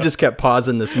 I just kept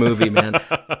pausing this movie, man.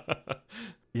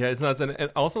 Yeah, it's nuts,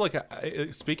 and also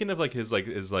speaking of his I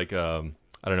don't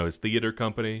know, his theater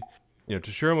company,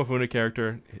 Toshiro Mifune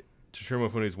character, Toshiro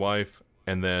Mifune's wife,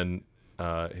 and then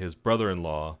his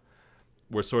brother-in-law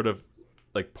were sort of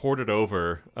ported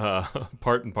over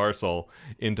part and parcel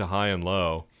into High and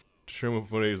Low. Toshiro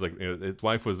Mifune is his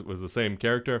wife was the same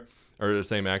character or the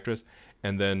same actress,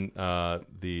 and then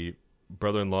the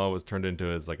brother-in-law was turned into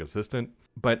his assistant.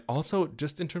 But also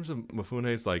just in terms of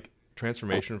Mifune's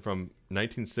transformation from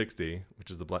 1960,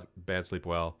 which is the Bad Sleep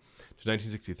Well, to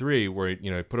 1963, where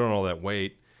he put on all that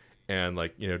weight and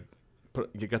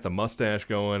you got the mustache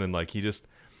going and he just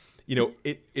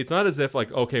it's not as if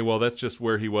okay, well that's just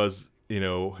where he was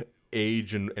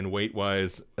age and weight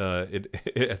wise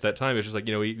at that time. It's just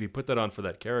he put that on for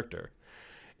that character,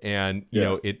 and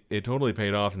it totally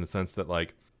paid off in the sense that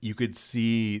you could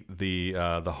see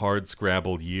the hard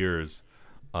scrabbled years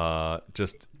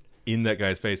just in that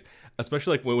guy's face,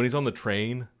 especially when he's on the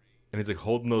train and he's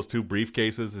holding those two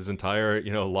briefcases. His entire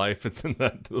life it's in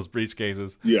those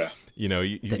briefcases. Yeah, you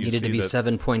needed to be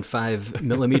 7.5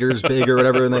 millimeters big or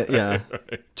whatever. Right.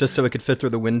 Just so it could fit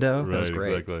through the window. Right, that was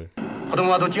great. Exactly. 子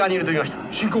供はどっち側にいると言いまし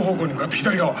た。進行方向に向かって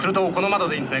左側。するとこの窓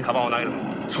でいいんですね、カバンを投げる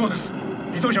の。そうです。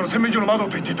移動車の洗面所の窓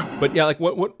と言っていた。 But yeah,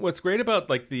 what's great about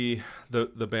the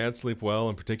Bad Sleep Well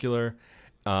in particular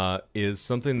is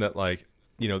something that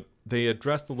they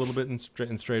addressed a little bit in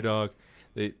Stray Dog.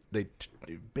 They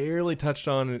barely touched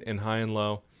on it in High and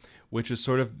Low, which is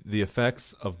sort of the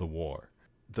effects of the war.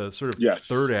 The sort of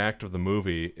third act of the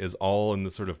movie is all in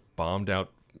the sort of bombed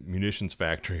out munitions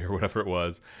factory or whatever it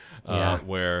was,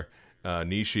 where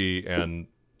Nishi and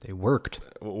they worked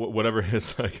whatever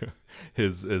his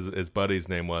buddy's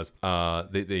name was.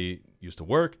 They used to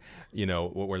work,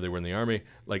 where they were in the army.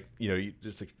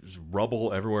 Just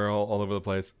rubble everywhere, all over the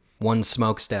place. One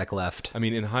smokestack left. I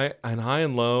mean, in High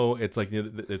and Low, it's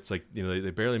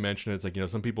they barely mention it.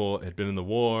 It's some people had been in the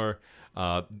war.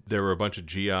 There were a bunch of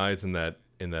GIs in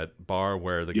that bar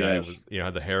where the guy was,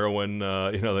 had the heroin,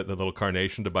 the little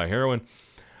carnation to buy heroin.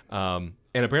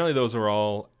 And apparently those are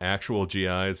all actual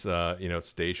GIs,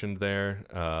 stationed there,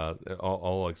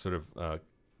 all sort of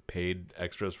paid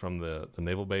extras from the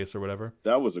naval base or whatever.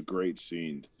 That was a great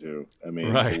scene too. I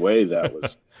mean, the way that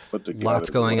was put together. Lots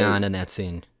going on in that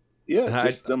scene. Yeah,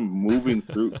 just them moving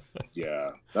through.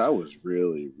 Yeah, that was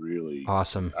really, really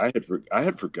awesome. I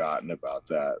had forgotten about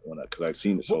that because I've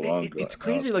seen it so long ago. It's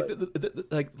crazy.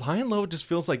 High and Low just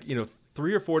feels like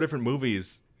 3 or 4 different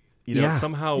movies.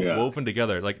 Somehow woven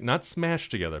together, not smashed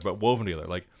together, but woven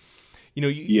together.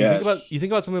 You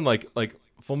think about something like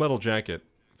Full Metal Jacket.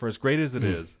 For as great as it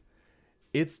is,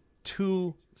 it's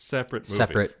 2 separate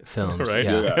films, right?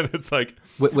 Yeah. And it's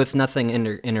with nothing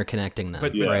interconnecting them.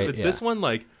 But this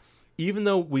one, even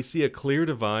though we see a clear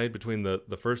divide between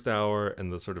the first hour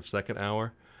and the sort of second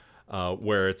hour,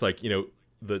 where it's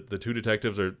the two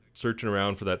detectives are searching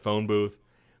around for that phone booth.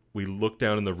 We look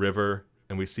down in the river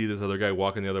and we see this other guy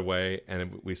walking the other way,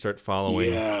 and we start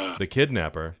following the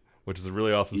kidnapper, which is a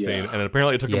really awesome scene. And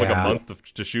apparently it took them like a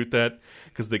month to shoot that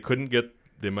because they couldn't get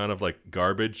the amount of like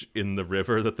garbage in the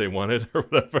river that they wanted or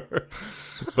whatever.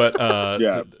 But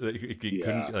he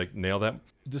couldn't like nail that.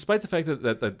 Despite the fact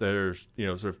that there's, you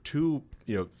know, sort of two,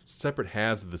 you know, separate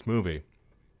halves of this movie,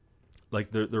 like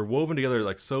they're woven together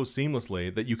like so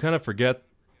seamlessly that you kind of forget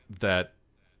that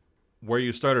where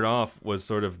you started off was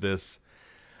sort of this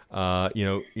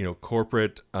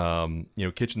corporate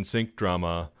kitchen sink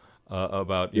drama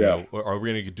about you know, are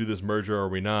we going to do this merger or are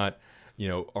we not? You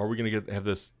know, are we going to have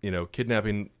this, you know,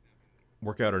 kidnapping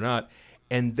work out or not?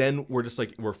 And then we're just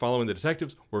like, we're following the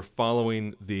detectives, we're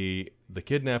following the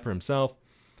kidnapper himself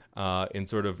in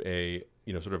sort of a,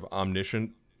 you know, sort of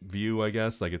omniscient view, I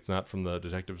guess. Like, it's not from the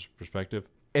detective's perspective.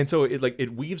 And so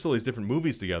it weaves all these different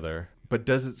movies together, but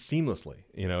does it seamlessly.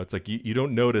 You know, it's like you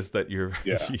don't notice that you've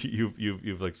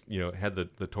like, you know, had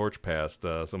the torch passed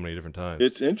so many different times.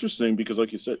 It's interesting because,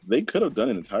 like you said, they could have done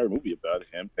an entire movie about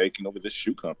him taking over this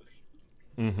shoe company.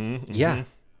 Yeah,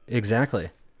 exactly.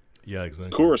 Yeah,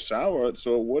 exactly. Kurosawa,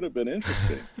 so it would have been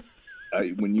interesting.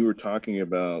 When you were talking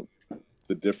about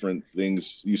the different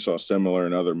things you saw similar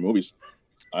in other movies,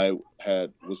 I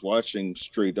was watching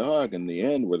Stray Dog in the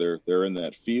end where they're in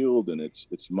that field and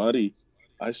it's muddy.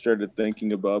 I started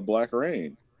thinking about Black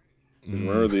Rain.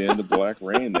 Remember the end of Black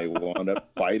Rain? They wound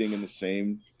up fighting in the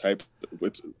same type,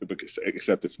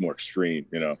 except it's more extreme,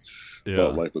 you know. Yeah.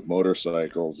 But like with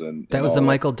motorcycles and that was the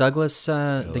Michael Douglas, the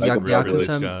Yakuza. Ridley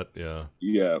Scott,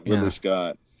 Ridley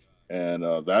Scott, and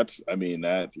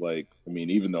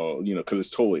even though, you know, because it's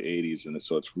totally 80s and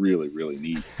so it's really really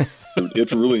neat.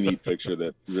 It's a really neat picture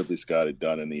that Ridley Scott had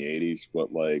done in the 80s, but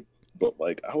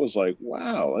I was like,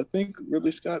 wow, I think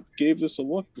Ridley Scott gave this a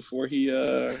look before he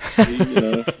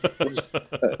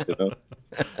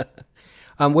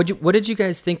What did you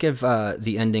guys think of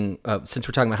the ending? Since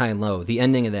we're talking about High and Low, the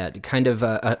ending of that, kind of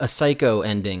a Psycho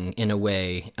ending in a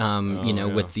way.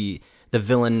 With the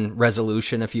villain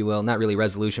resolution, if you will, not really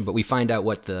resolution, but we find out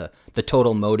what the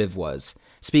total motive was.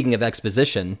 Speaking of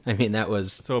exposition, I mean, that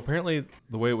was... So apparently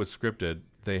the way it was scripted,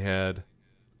 they had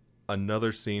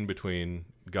another scene between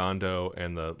Gondo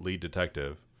and the lead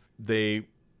detective. They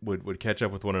would catch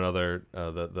up with one another,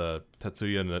 the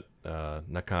Tatsuya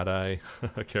Nakadai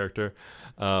character.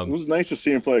 It was nice to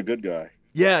see him play a good guy.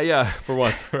 Yeah, for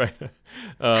once, right.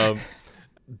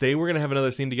 They were going to have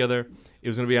another scene together. It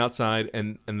was going to be outside,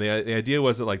 and the idea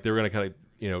was that like they were going to kind of,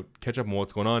 you know, catch up on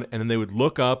what's going on, and then they would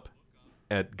look up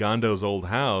at Gondo's old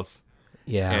house,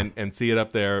 and see it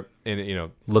up there, and you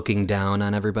know, looking down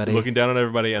on everybody,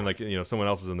 and like, you know, someone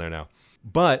else is in there now.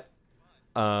 But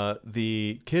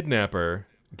the kidnapper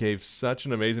gave such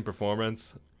an amazing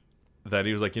performance that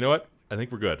he was like, you know what, I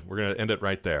think we're good. We're gonna end it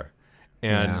right there,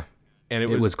 and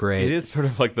it was great. It is sort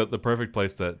of like the perfect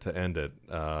place to end it.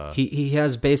 He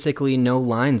has basically no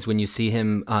lines when you see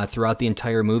him throughout the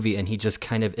entire movie, and he just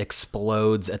kind of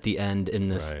explodes at the end in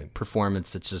this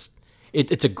performance. It's just.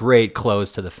 It's a great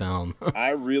close to the film.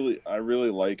 I really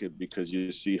like it because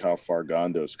you see how far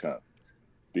Gondo's come.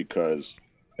 Because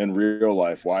in real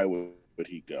life, why would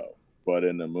he go? But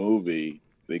in the movie,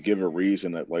 they give a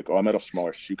reason that like, I'm at a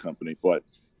smaller shoe company, but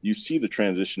you see the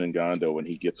transition in Gondo when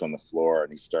he gets on the floor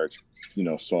and he starts, you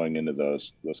know, sewing into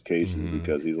those cases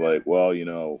because he's like, well, you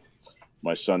know,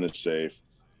 my son is safe.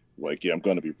 Like, yeah, I'm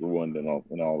going to be ruined and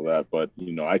all of that, but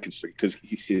you know, I can start because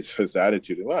his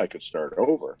attitude. Well, I could start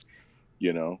over.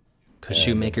 You know, because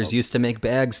shoemakers used to make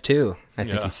bags too. I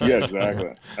think he said. Yeah,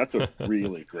 exactly. That's a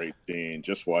really great scene.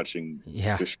 Just watching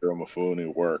Toshiro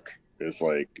Mifune work is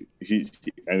like he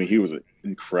was an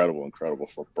incredible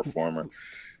performer,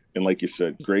 and like you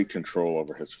said, great control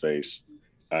over his face.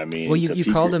 I mean, well, you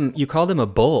called him a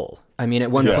bull. I mean,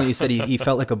 at one point you said he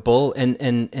felt like a bull,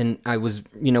 and I was,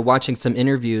 you know, watching some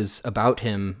interviews about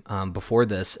him before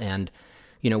this, and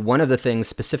you know, one of the things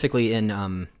specifically in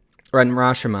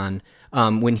Rashomon.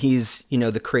 When he's, you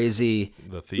know, the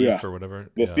thief or whatever.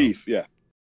 The thief.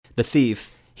 The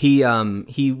thief.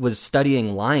 He was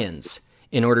studying lions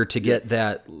in order to get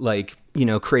that, like, you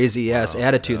know, crazy ass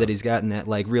attitude that he's got in that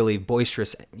like really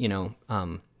boisterous, you know,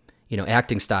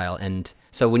 acting style. And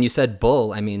so when you said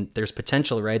bull, I mean, there's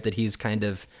potential, right, that he's kind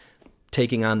of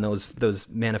taking on those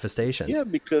manifestations. Yeah,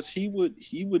 because he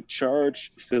would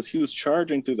charge because he was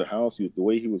charging through the house. The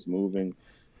way he was moving.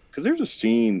 Because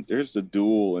there's the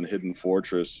duel in Hidden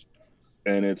Fortress,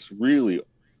 and it's really,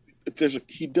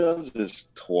 he does this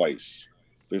twice.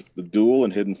 There's the duel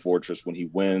in Hidden Fortress when he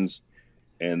wins,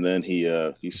 and then he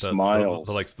smiles.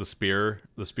 The spear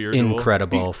duel?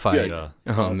 Incredible fight. Yeah,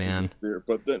 oh man.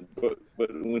 But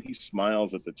when he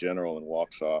smiles at the general and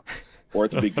walks off, or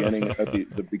at the beginning at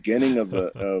the beginning of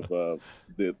the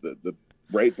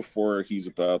right before he's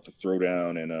about to throw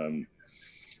down and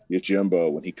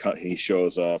Yojimbo, when he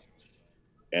shows up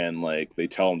and like they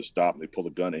tell him to stop and they pull the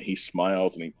gun and he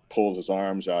smiles and he pulls his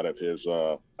arms out of his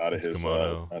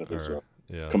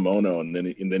kimono and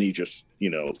then he just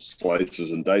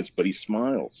slices and dices, but he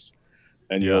smiles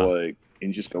and you're like, and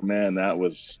you just go, man, that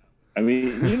was, I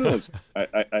mean,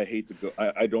 I hate to go,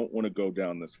 I don't want to go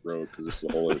down this road because it's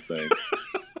a whole other thing.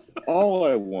 All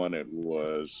I wanted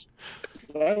was,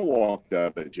 I walked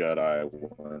out of Jedi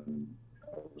when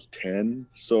I was 10,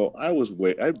 so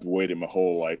I'd waited my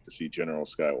whole life to see General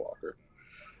Skywalker.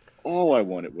 All I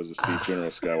wanted was to see General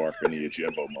Skywalker in the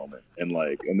Yojimbo moment,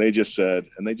 and they just said,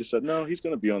 no, he's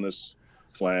going to be on this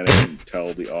planet and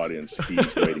tell the audience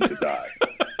he's waiting to die.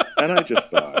 And I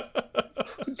just thought,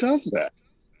 who does that?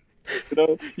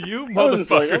 You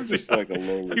motherfucker! I'm just like a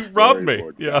lowly. You robbed me.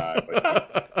 Guy,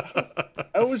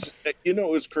 I was, it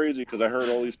was crazy because I heard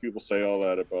all these people say all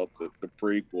that about the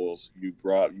prequels. You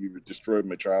destroyed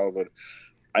my childhood.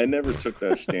 I never took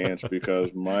that stance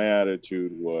because my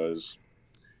attitude was,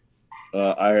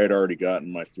 I had already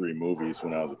gotten my 3 movies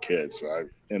when I was a kid, so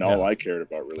all I cared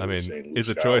about really was seeing Luke it's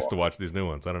a Skywalker. choice to watch these new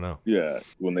ones. I don't know. Yeah,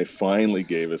 when they finally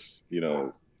gave us,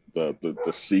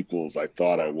 the sequels I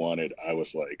thought I wanted, I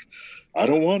was like, I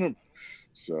don't want them.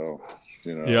 So,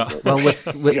 Well,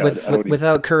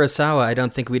 without Kurosawa, I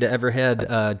don't think we'd have ever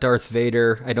had Darth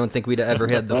Vader. I don't think we'd have ever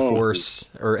had the Force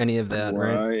or any of that,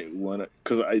 right?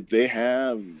 Because they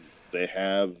have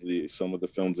some of the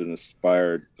films that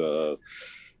inspired the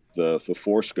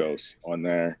Force Ghosts on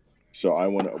there. So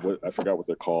I forgot what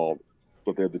they're called,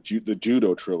 but they're the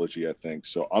Judo trilogy, I think.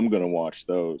 So I'm gonna watch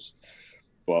those.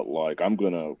 But I'm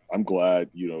glad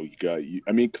you got.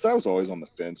 I mean, because I was always on the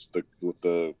fence with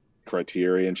the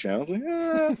Criterion channel. I was like,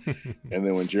 and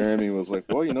then when Jeremy was like,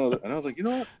 well, and I was like, you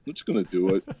know what, I'm just gonna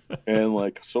do it.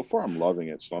 And so far I'm loving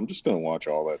it, so I'm just gonna watch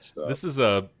all that stuff.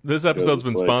 This episode's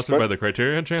been sponsored by the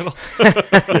Criterion channel.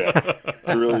 Yeah,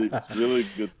 it's really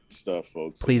good stuff,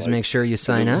 folks. Please make sure you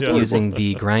sign up using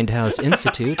the Grindhouse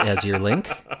Institute as your link.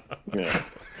 Yeah,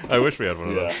 I wish we had one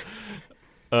of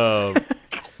those.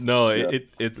 No,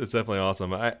 it's definitely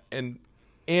awesome. I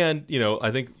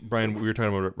think, Brian, we were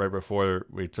talking about it right before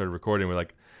we started recording. We're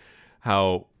like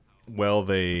how well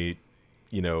they,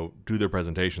 do their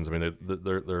presentations. I mean,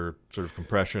 their sort of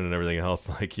compression and everything else.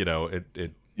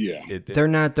 They're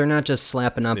not just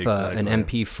slapping up an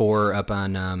MP4 up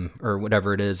on or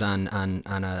whatever it is on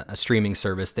a streaming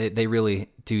service. They really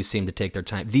do seem to take their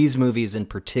time. These movies in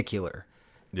particular,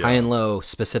 High and Low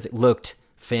specific, looked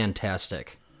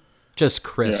fantastic. Just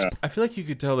crisp. I feel like you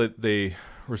could tell that they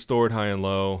restored High and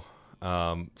Low.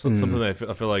 Something that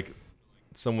I feel like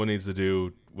someone needs to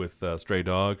do with Stray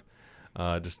Dog.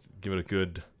 Just give it a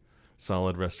good,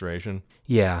 solid restoration.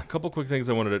 Yeah. A couple quick things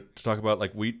I wanted to talk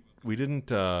about. We didn't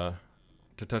to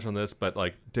touch on this, but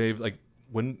Dave,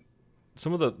 when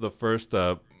some of the first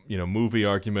movie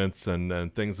arguments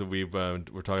and things that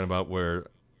we're talking about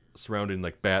were surrounding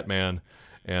Batman.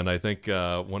 And I think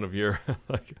one of your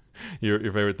your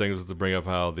favorite things was to bring up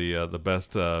how the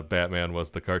best Batman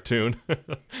was the cartoon,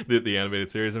 the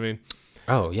animated series. I mean,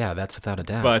 oh yeah, that's without a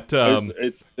doubt. But I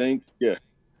think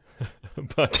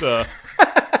but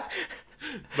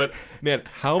man,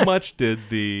 how much did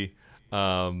the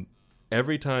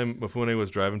every time Mifune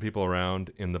was driving people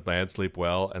around in the Bad Sleep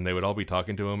Well, and they would all be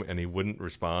talking to him, and he wouldn't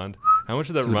respond? How much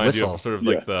did that remind you of sort of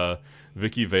the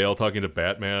Vicky Vale talking to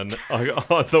Batman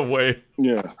on the way?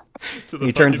 Yeah. To the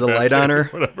he turns the light on her.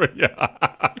 Whatever.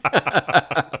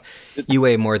 Yeah. You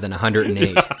weigh more than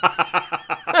 108.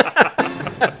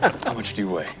 How much do you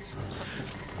weigh?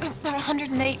 About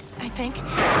 108, I think.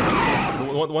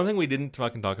 One thing we didn't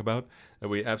fucking talk about that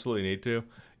we absolutely need to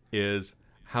is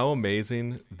how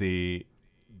amazing the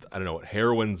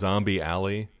heroin zombie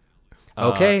alley.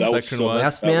 Okay,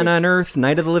 Last Man on Earth,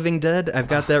 Night of the Living Dead. I've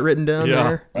got that written down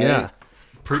there. Right. Yeah,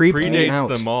 predates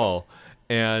them all,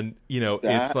 and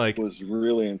that was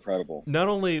really incredible. Not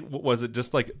only was it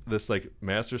just this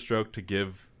masterstroke to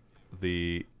give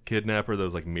the kidnapper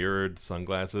those mirrored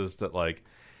sunglasses that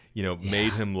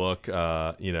made him look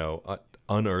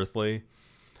unearthly,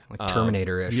 like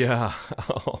Terminator-ish. Yeah,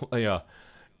 yeah,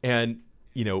 and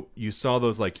you saw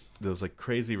those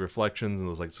crazy reflections and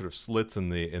those sort of slits in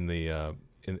the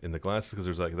glasses because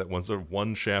there's that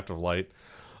one shaft of light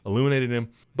illuminating him.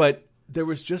 But there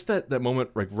was just that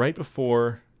moment right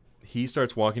before he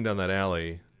starts walking down that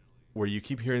alley where you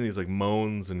keep hearing these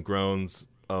moans and groans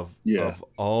of Yeah.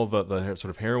 all the sort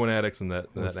of heroin addicts in that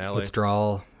alley.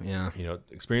 Withdrawal, yeah. You know,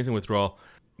 experiencing withdrawal.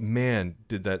 Man,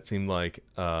 did that seem like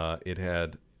it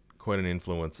had quite an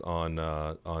influence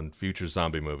on future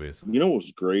zombie movies. You know what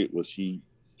was great was he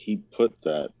put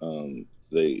that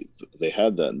they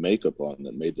had that makeup on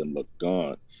that made them look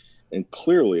gaunt, and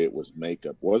clearly it was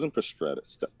makeup. It wasn't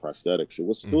prosthetics. It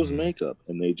was makeup,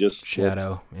 and they just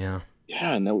shadow.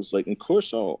 Yeah, and that was like, and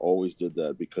Kurosawa always did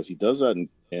that because he does that,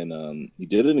 and he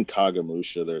did it in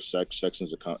Kagemusha. There's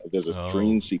sections of there's a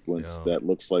dream sequence that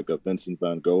looks like a Vincent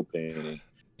van Gogh painting.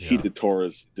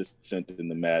 Hidetora's descent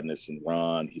into madness, and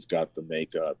Ron, he's got the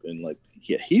makeup, and like,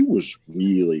 he was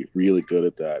really, really good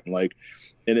at that. And like,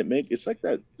 and it's like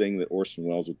that thing that Orson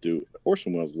Welles would do.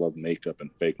 Orson Welles loved makeup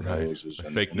and fake noses.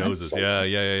 And fake noses, like,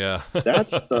 yeah. that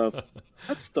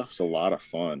stuff's a lot of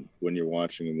fun when you're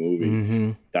watching a movie.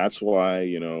 Mm-hmm. That's why,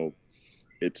 you know,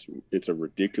 it's a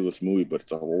ridiculous movie, but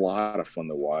it's a lot of fun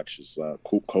to watch. Is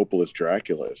Coppola's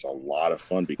Dracula is a lot of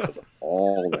fun because of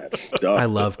all that stuff. I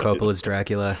love Coppola's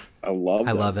Dracula. I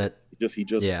love it. He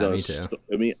just does. Me too.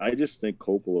 I mean, I just think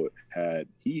Coppola had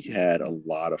a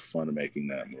lot of fun making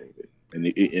that movie, and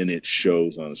it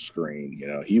shows on the screen. You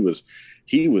know, he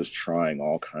was trying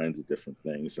all kinds of different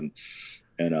things, and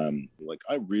like,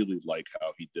 I really like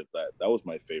how he did that. That was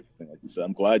my favorite thing. Like you said,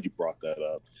 I'm glad you brought that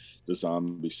up, the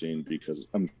zombie scene, because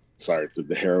I'm sorry, to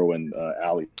the heroin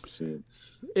alley scene.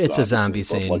 It's a zombie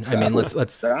scene. Like, I mean, let's.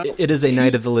 It is a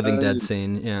Night of the Living Dead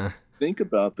scene. Yeah. Think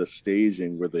about the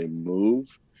staging where they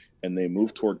move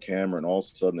toward camera, and all of a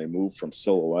sudden they move from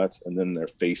silhouettes, and then their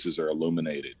faces are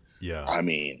illuminated. Yeah. I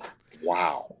mean,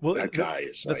 wow. Well, that guy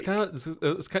is. That's kind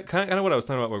of what I was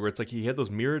talking about, where it's like he had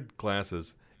those mirrored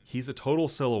glasses. He's a total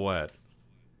silhouette,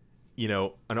 you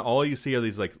know, and all you see are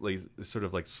these like sort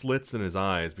of like slits in his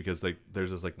eyes, because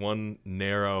there's this like one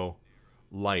narrow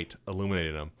light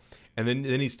illuminating him, and then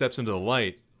he steps into the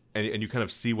light, and you kind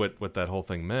of see what that whole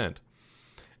thing meant,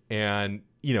 and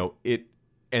you know it,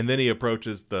 and then he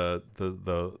approaches the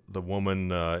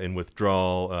woman in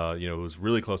withdrawal, you know, who's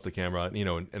really close to the camera, you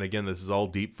know, and again, this is all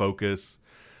deep focus,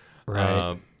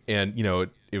 right? And you know,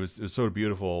 it was sort of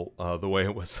beautiful the way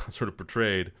it was sort of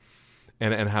portrayed,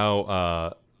 and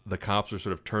how the cops are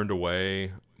sort of turned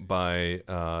away by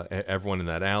everyone in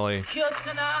that alley.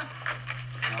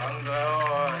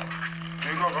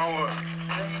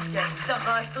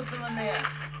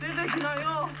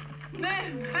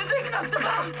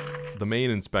 The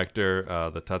main inspector,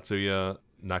 the Tatsuya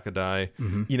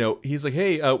Nakadai, you know, he's like,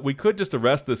 hey, we could just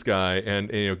arrest this guy and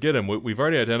you know, get him. We've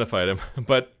already identified him,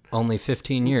 but only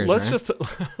 15 years. Let's right? just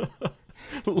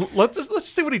let's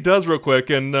just see what he does real quick,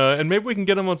 and maybe we can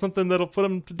get him on something that'll put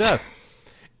him to death.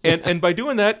 And by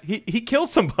doing that, he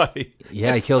kills somebody.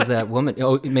 Yeah, he kills that woman.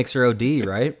 Oh, it makes her OD,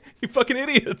 right? You fucking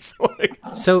idiots! Like,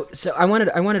 so I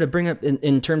wanted to bring up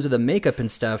in terms of the makeup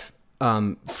and stuff.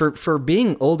 For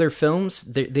being older films,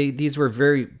 these were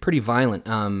pretty violent.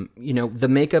 You know, the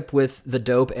makeup with the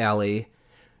dope alley,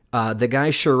 the guy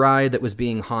Shirai that was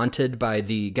being haunted by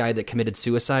the guy that committed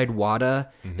suicide,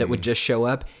 Wada, that would just show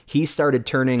up. He started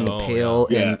turning pale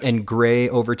and gray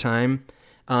over time.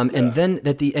 And then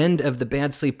at the end of The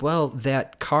Bad Sleep Well,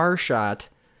 that car shot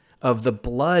of the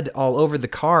blood all over the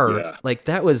car, like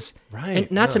that was right.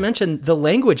 And not to mention the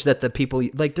language that the people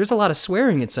like. There's a lot of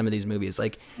swearing in some of these movies.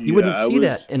 Like you wouldn't see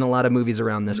that in a lot of movies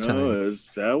around this time.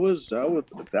 That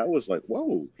was like,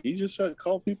 whoa! He just said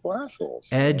call people assholes.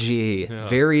 Edgy,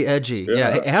 very edgy.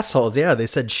 Yeah, assholes. Yeah, they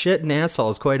said shit and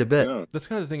assholes quite a bit. Yeah. That's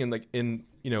kind of the thing. In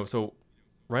you know, so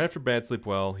right after Bad Sleep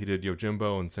Well, he did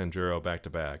Yojimbo and Sanjuro back to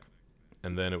back,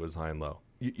 and then it was High and Low.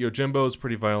 Yojimbo is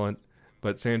pretty violent.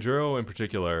 But Sanjuro in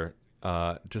particular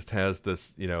just has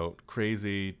this, you know,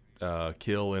 crazy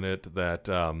kill in it that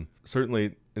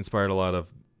certainly inspired a lot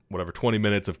of 20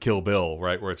 minutes of Kill Bill,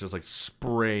 right? Where it's just like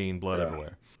spraying blood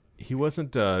everywhere. He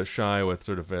wasn't shy with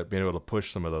sort of being able to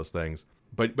push some of those things.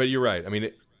 But you're right. I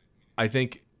mean, I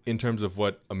think in terms of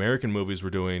what American movies were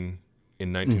doing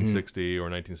in 1960 or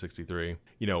 1963,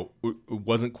 you know, it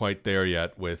wasn't quite there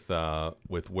yet with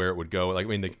where it would go. Like, I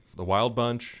mean, the Wild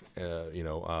Bunch, you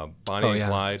know, Bonnie and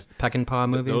Clyde, Peckinpah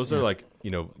movies. Those are like, you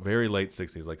know, very late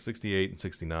 60s, like 68 and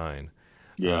 69.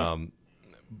 Yeah.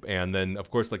 And then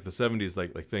of course like the 70s,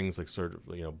 like things like sort of,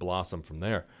 you know, blossom from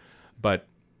there. But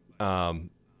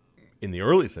in the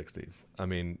early 60s, I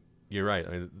mean, you're right. I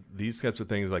mean, these types of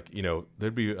things, like, you know,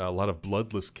 there'd be a lot of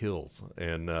bloodless kills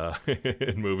in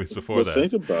movies before that.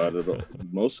 Think about it.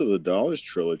 Most of the Dollars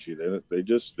trilogy,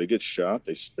 they get shot,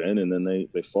 they spin, and then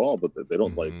they fall, but they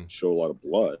don't like show a lot of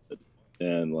blood.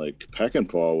 And like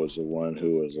Peckinpah was the one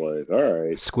who was like, all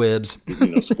right, squibs, you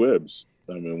know, squibs.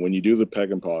 I mean, when you do the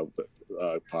Peckinpah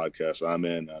podcast. I'm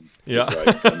in. I'm Yeah.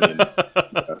 just I'm in.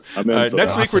 Yeah, I'm in. All right, for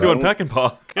next that. week we're doing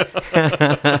Peckinpah.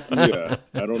 Yeah,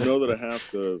 I don't know that I have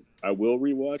to. I will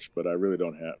rewatch, but I really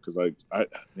don't have because I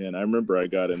remember I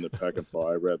got into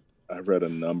Peckinpah. I read a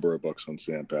number of books on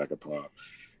Sam Peckinpah.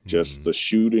 Just the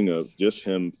shooting of just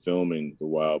him filming the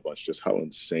Wild Bunch, just how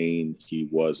insane he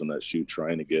was on that shoot,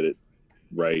 trying to get it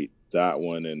right. That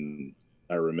one, and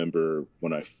I remember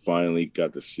when I finally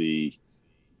got to see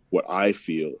what I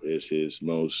feel is his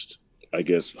most, I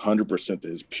guess, 100%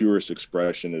 his purest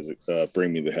expression is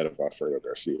 "Bring Me the Head of Alfredo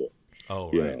Garcia." Oh,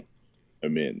 right. You know? I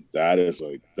mean, that's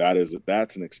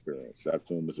an experience. That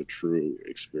film is a true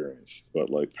experience.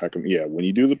 But like when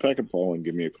you do the Peckinpah and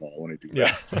give me a call, I want to do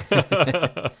that.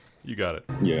 Yeah. You got it.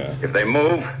 Yeah. If they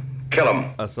move, kill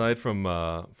them. Aside from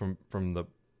the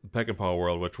Peckinpah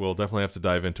world, which we'll definitely have to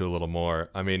dive into a little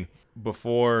more. I mean,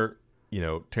 before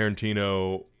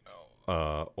Tarantino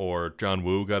or John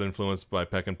Woo got influenced by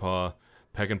Peckinpah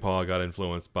got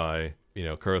influenced by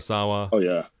Kurosawa. Oh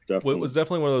yeah, definitely. Was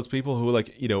definitely one of those people who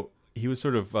he was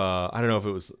sort of I don't know if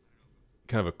it was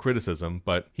kind of a criticism,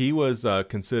 but he was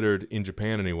considered in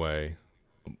Japan anyway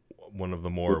one of the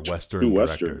more Western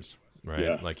directors, right?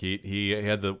 Yeah. Like he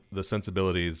had the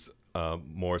sensibilities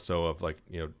more so of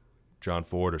John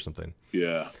Ford or something.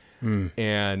 Yeah.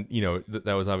 And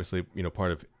that was obviously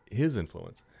part of his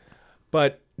influence.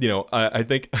 But I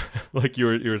think like you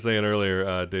were saying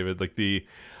earlier, David, like the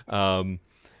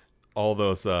all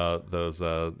those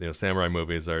samurai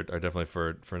movies are definitely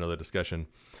for another discussion.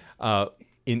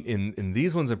 In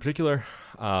these ones in particular,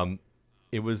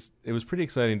 it was pretty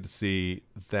exciting to see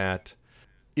that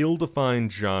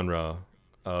ill-defined genre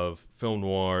of film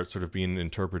noir sort of being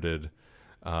interpreted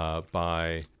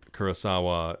by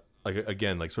Kurosawa,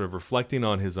 like sort of reflecting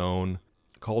on his own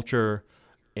culture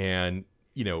and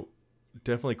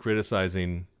definitely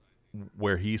criticizing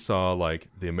where he saw like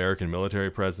the American military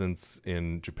presence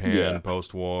in Japan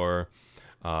post-war,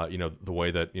 the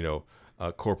way that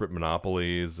corporate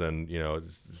monopolies and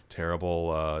just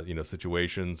terrible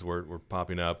situations were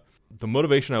popping up. The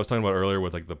motivation I was talking about earlier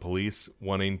with like the police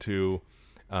wanting to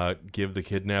give the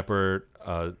kidnapper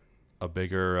a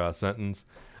bigger sentence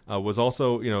was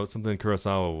also something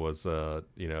Kurosawa was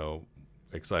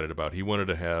excited about. He wanted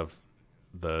to have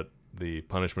the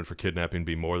punishment for kidnapping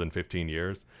be more than 15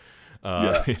 years.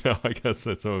 I guess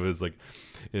that's some of his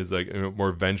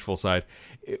more vengeful side,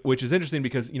 which is interesting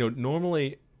because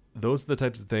normally those are the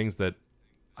types of things that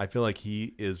I feel like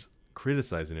he is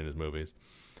criticizing in his movies,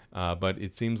 but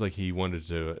it seems like he wanted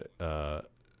to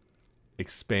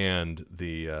expand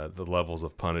the levels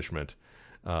of punishment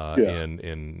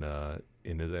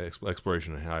in his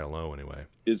exploration of high and low. Anyway,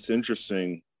 it's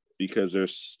interesting because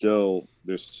there's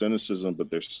cynicism,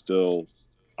 but there's still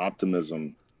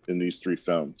optimism in these three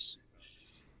films.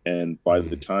 And by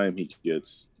the time he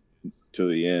gets to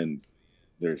the end,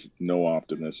 there's no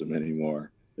optimism anymore.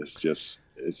 It's just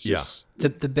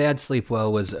the Bad Sleep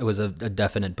Well was a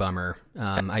definite bummer.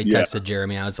 I texted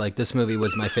Jeremy. I was like, this movie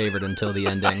was my favorite until the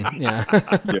ending.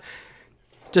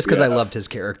 Just because I loved his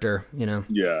character,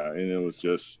 Yeah, and it was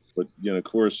just, but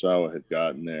Kurosawa had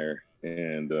gotten there,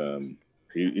 and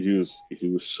he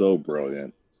was so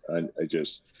brilliant. And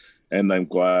I'm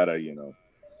glad I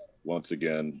once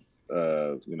again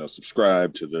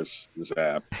subscribe to this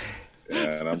app,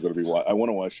 and I'm going to be. I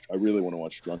really want to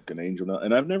watch Drunken Angel now,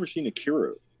 and I've never seen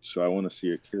Akira, so I want to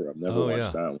see Akira. I've never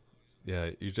watched that one. Yeah,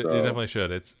 you definitely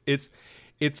should.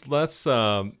 It's less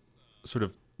sort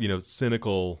of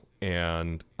cynical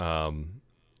and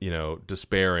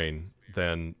despairing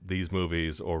than these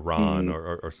movies or Ron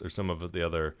or some of the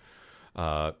other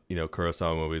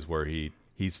Kurosawa movies where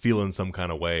he's feeling some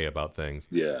kind of way about things.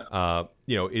 Yeah.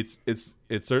 It's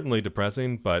certainly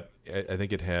depressing, but I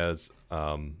think it has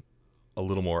a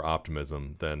little more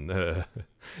optimism than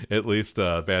at least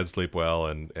Bad Sleep Well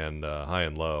and High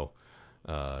and Low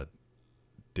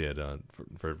did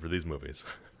for these movies.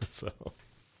 So.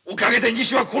 おかげで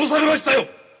西は殺されましたよ。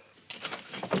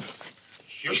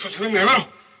よしこそれもやめろ。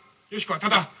よしこはた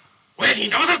だ親父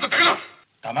に騙されただけだ。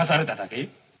騙されただけ？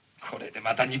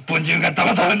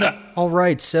 All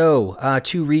right, so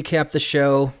to recap the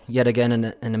show, yet again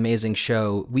an amazing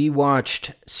show. We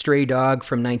watched Stray Dog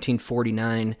from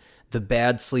 1949, The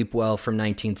Bad Sleep Well from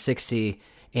 1960,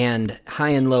 and High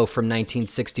and Low from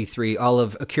 1963, all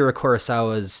of Akira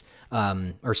Kurosawa's,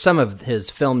 or some of his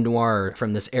film noir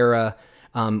from this era.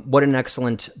 What an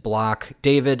excellent block.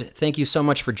 David, thank you so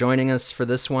much for joining us for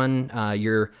this one.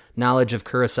 Your knowledge of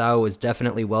Kurosawa was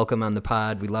definitely welcome on the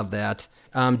pod. We love that.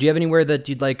 Do you have anywhere that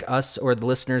you'd like us or the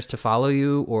listeners to follow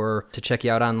you or to check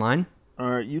you out online? All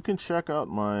right, you can check out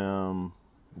my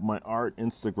my art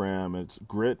Instagram. It's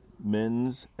Grit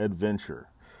Men's Adventure.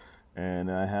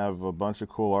 And I have a bunch of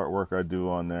cool artwork I do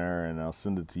on there, and I'll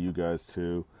send it to you guys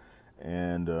too.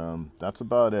 And that's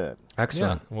about it.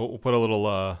 Excellent. Yeah, we'll put a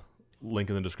little link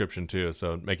in the description too,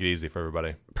 so make it easy for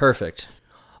everybody. Perfect.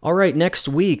 All right, next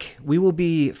week we will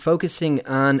be focusing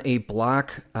on a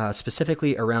block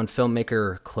specifically around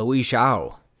filmmaker Chloe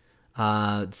Zhao.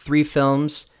 3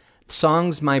 films: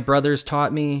 Songs My Brothers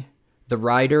Taught Me, The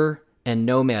Rider, and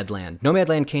Nomadland.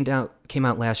 Nomadland came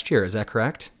out last year, is that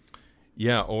correct?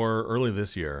 Yeah, or early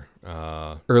this year.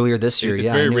 Earlier this year, it's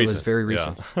yeah. very I knew recent. It was very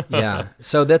recent. Yeah. Yeah.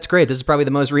 So that's great. This is probably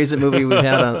the most recent movie we've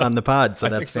had on the pod, so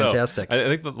that's fantastic. I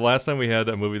think the last time we had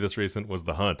a movie this recent was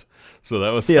The Hunt. So that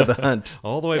was The Hunt.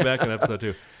 all the way back in episode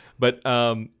 2. But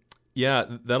yeah,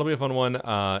 that'll be a fun one.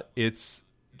 It's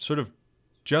sort of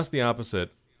just the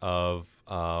opposite of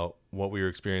what we were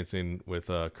experiencing with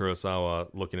Kurosawa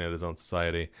looking at his own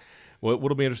society.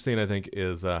 What'll be interesting, I think,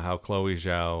 is how Chloe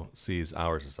Zhao sees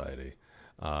our society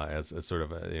as sort of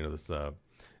this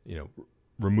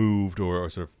removed or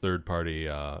sort of third party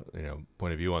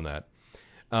point of view on that.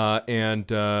 And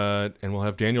we'll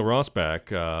have Daniel Ross back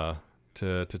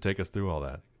to take us through all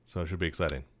that. So it should be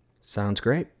exciting. Sounds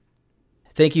great.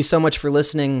 Thank you so much for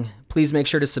listening. Please make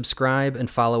sure to subscribe and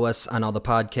follow us on all the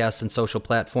podcasts and social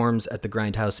platforms at the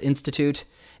Grindhouse Institute.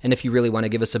 And if you really want to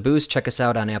give us a boost, check us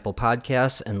out on Apple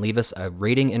Podcasts and leave us a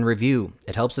rating and review.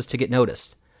 It helps us to get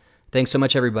noticed. Thanks so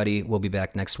much, everybody. We'll be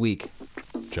back next week.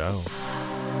 Ciao.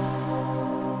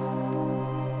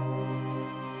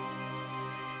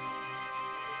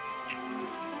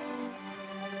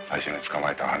 最初に捕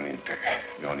まえた犯人って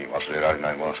妙に忘れられ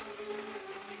ないものさ。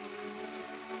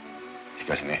し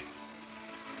かしね、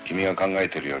君が考え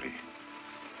てるより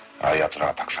ああいう奴ら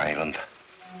はたくさんいるんだ。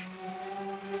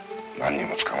何人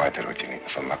も捕まえてるうちに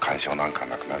そんな干渉なんか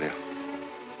なくなるよ。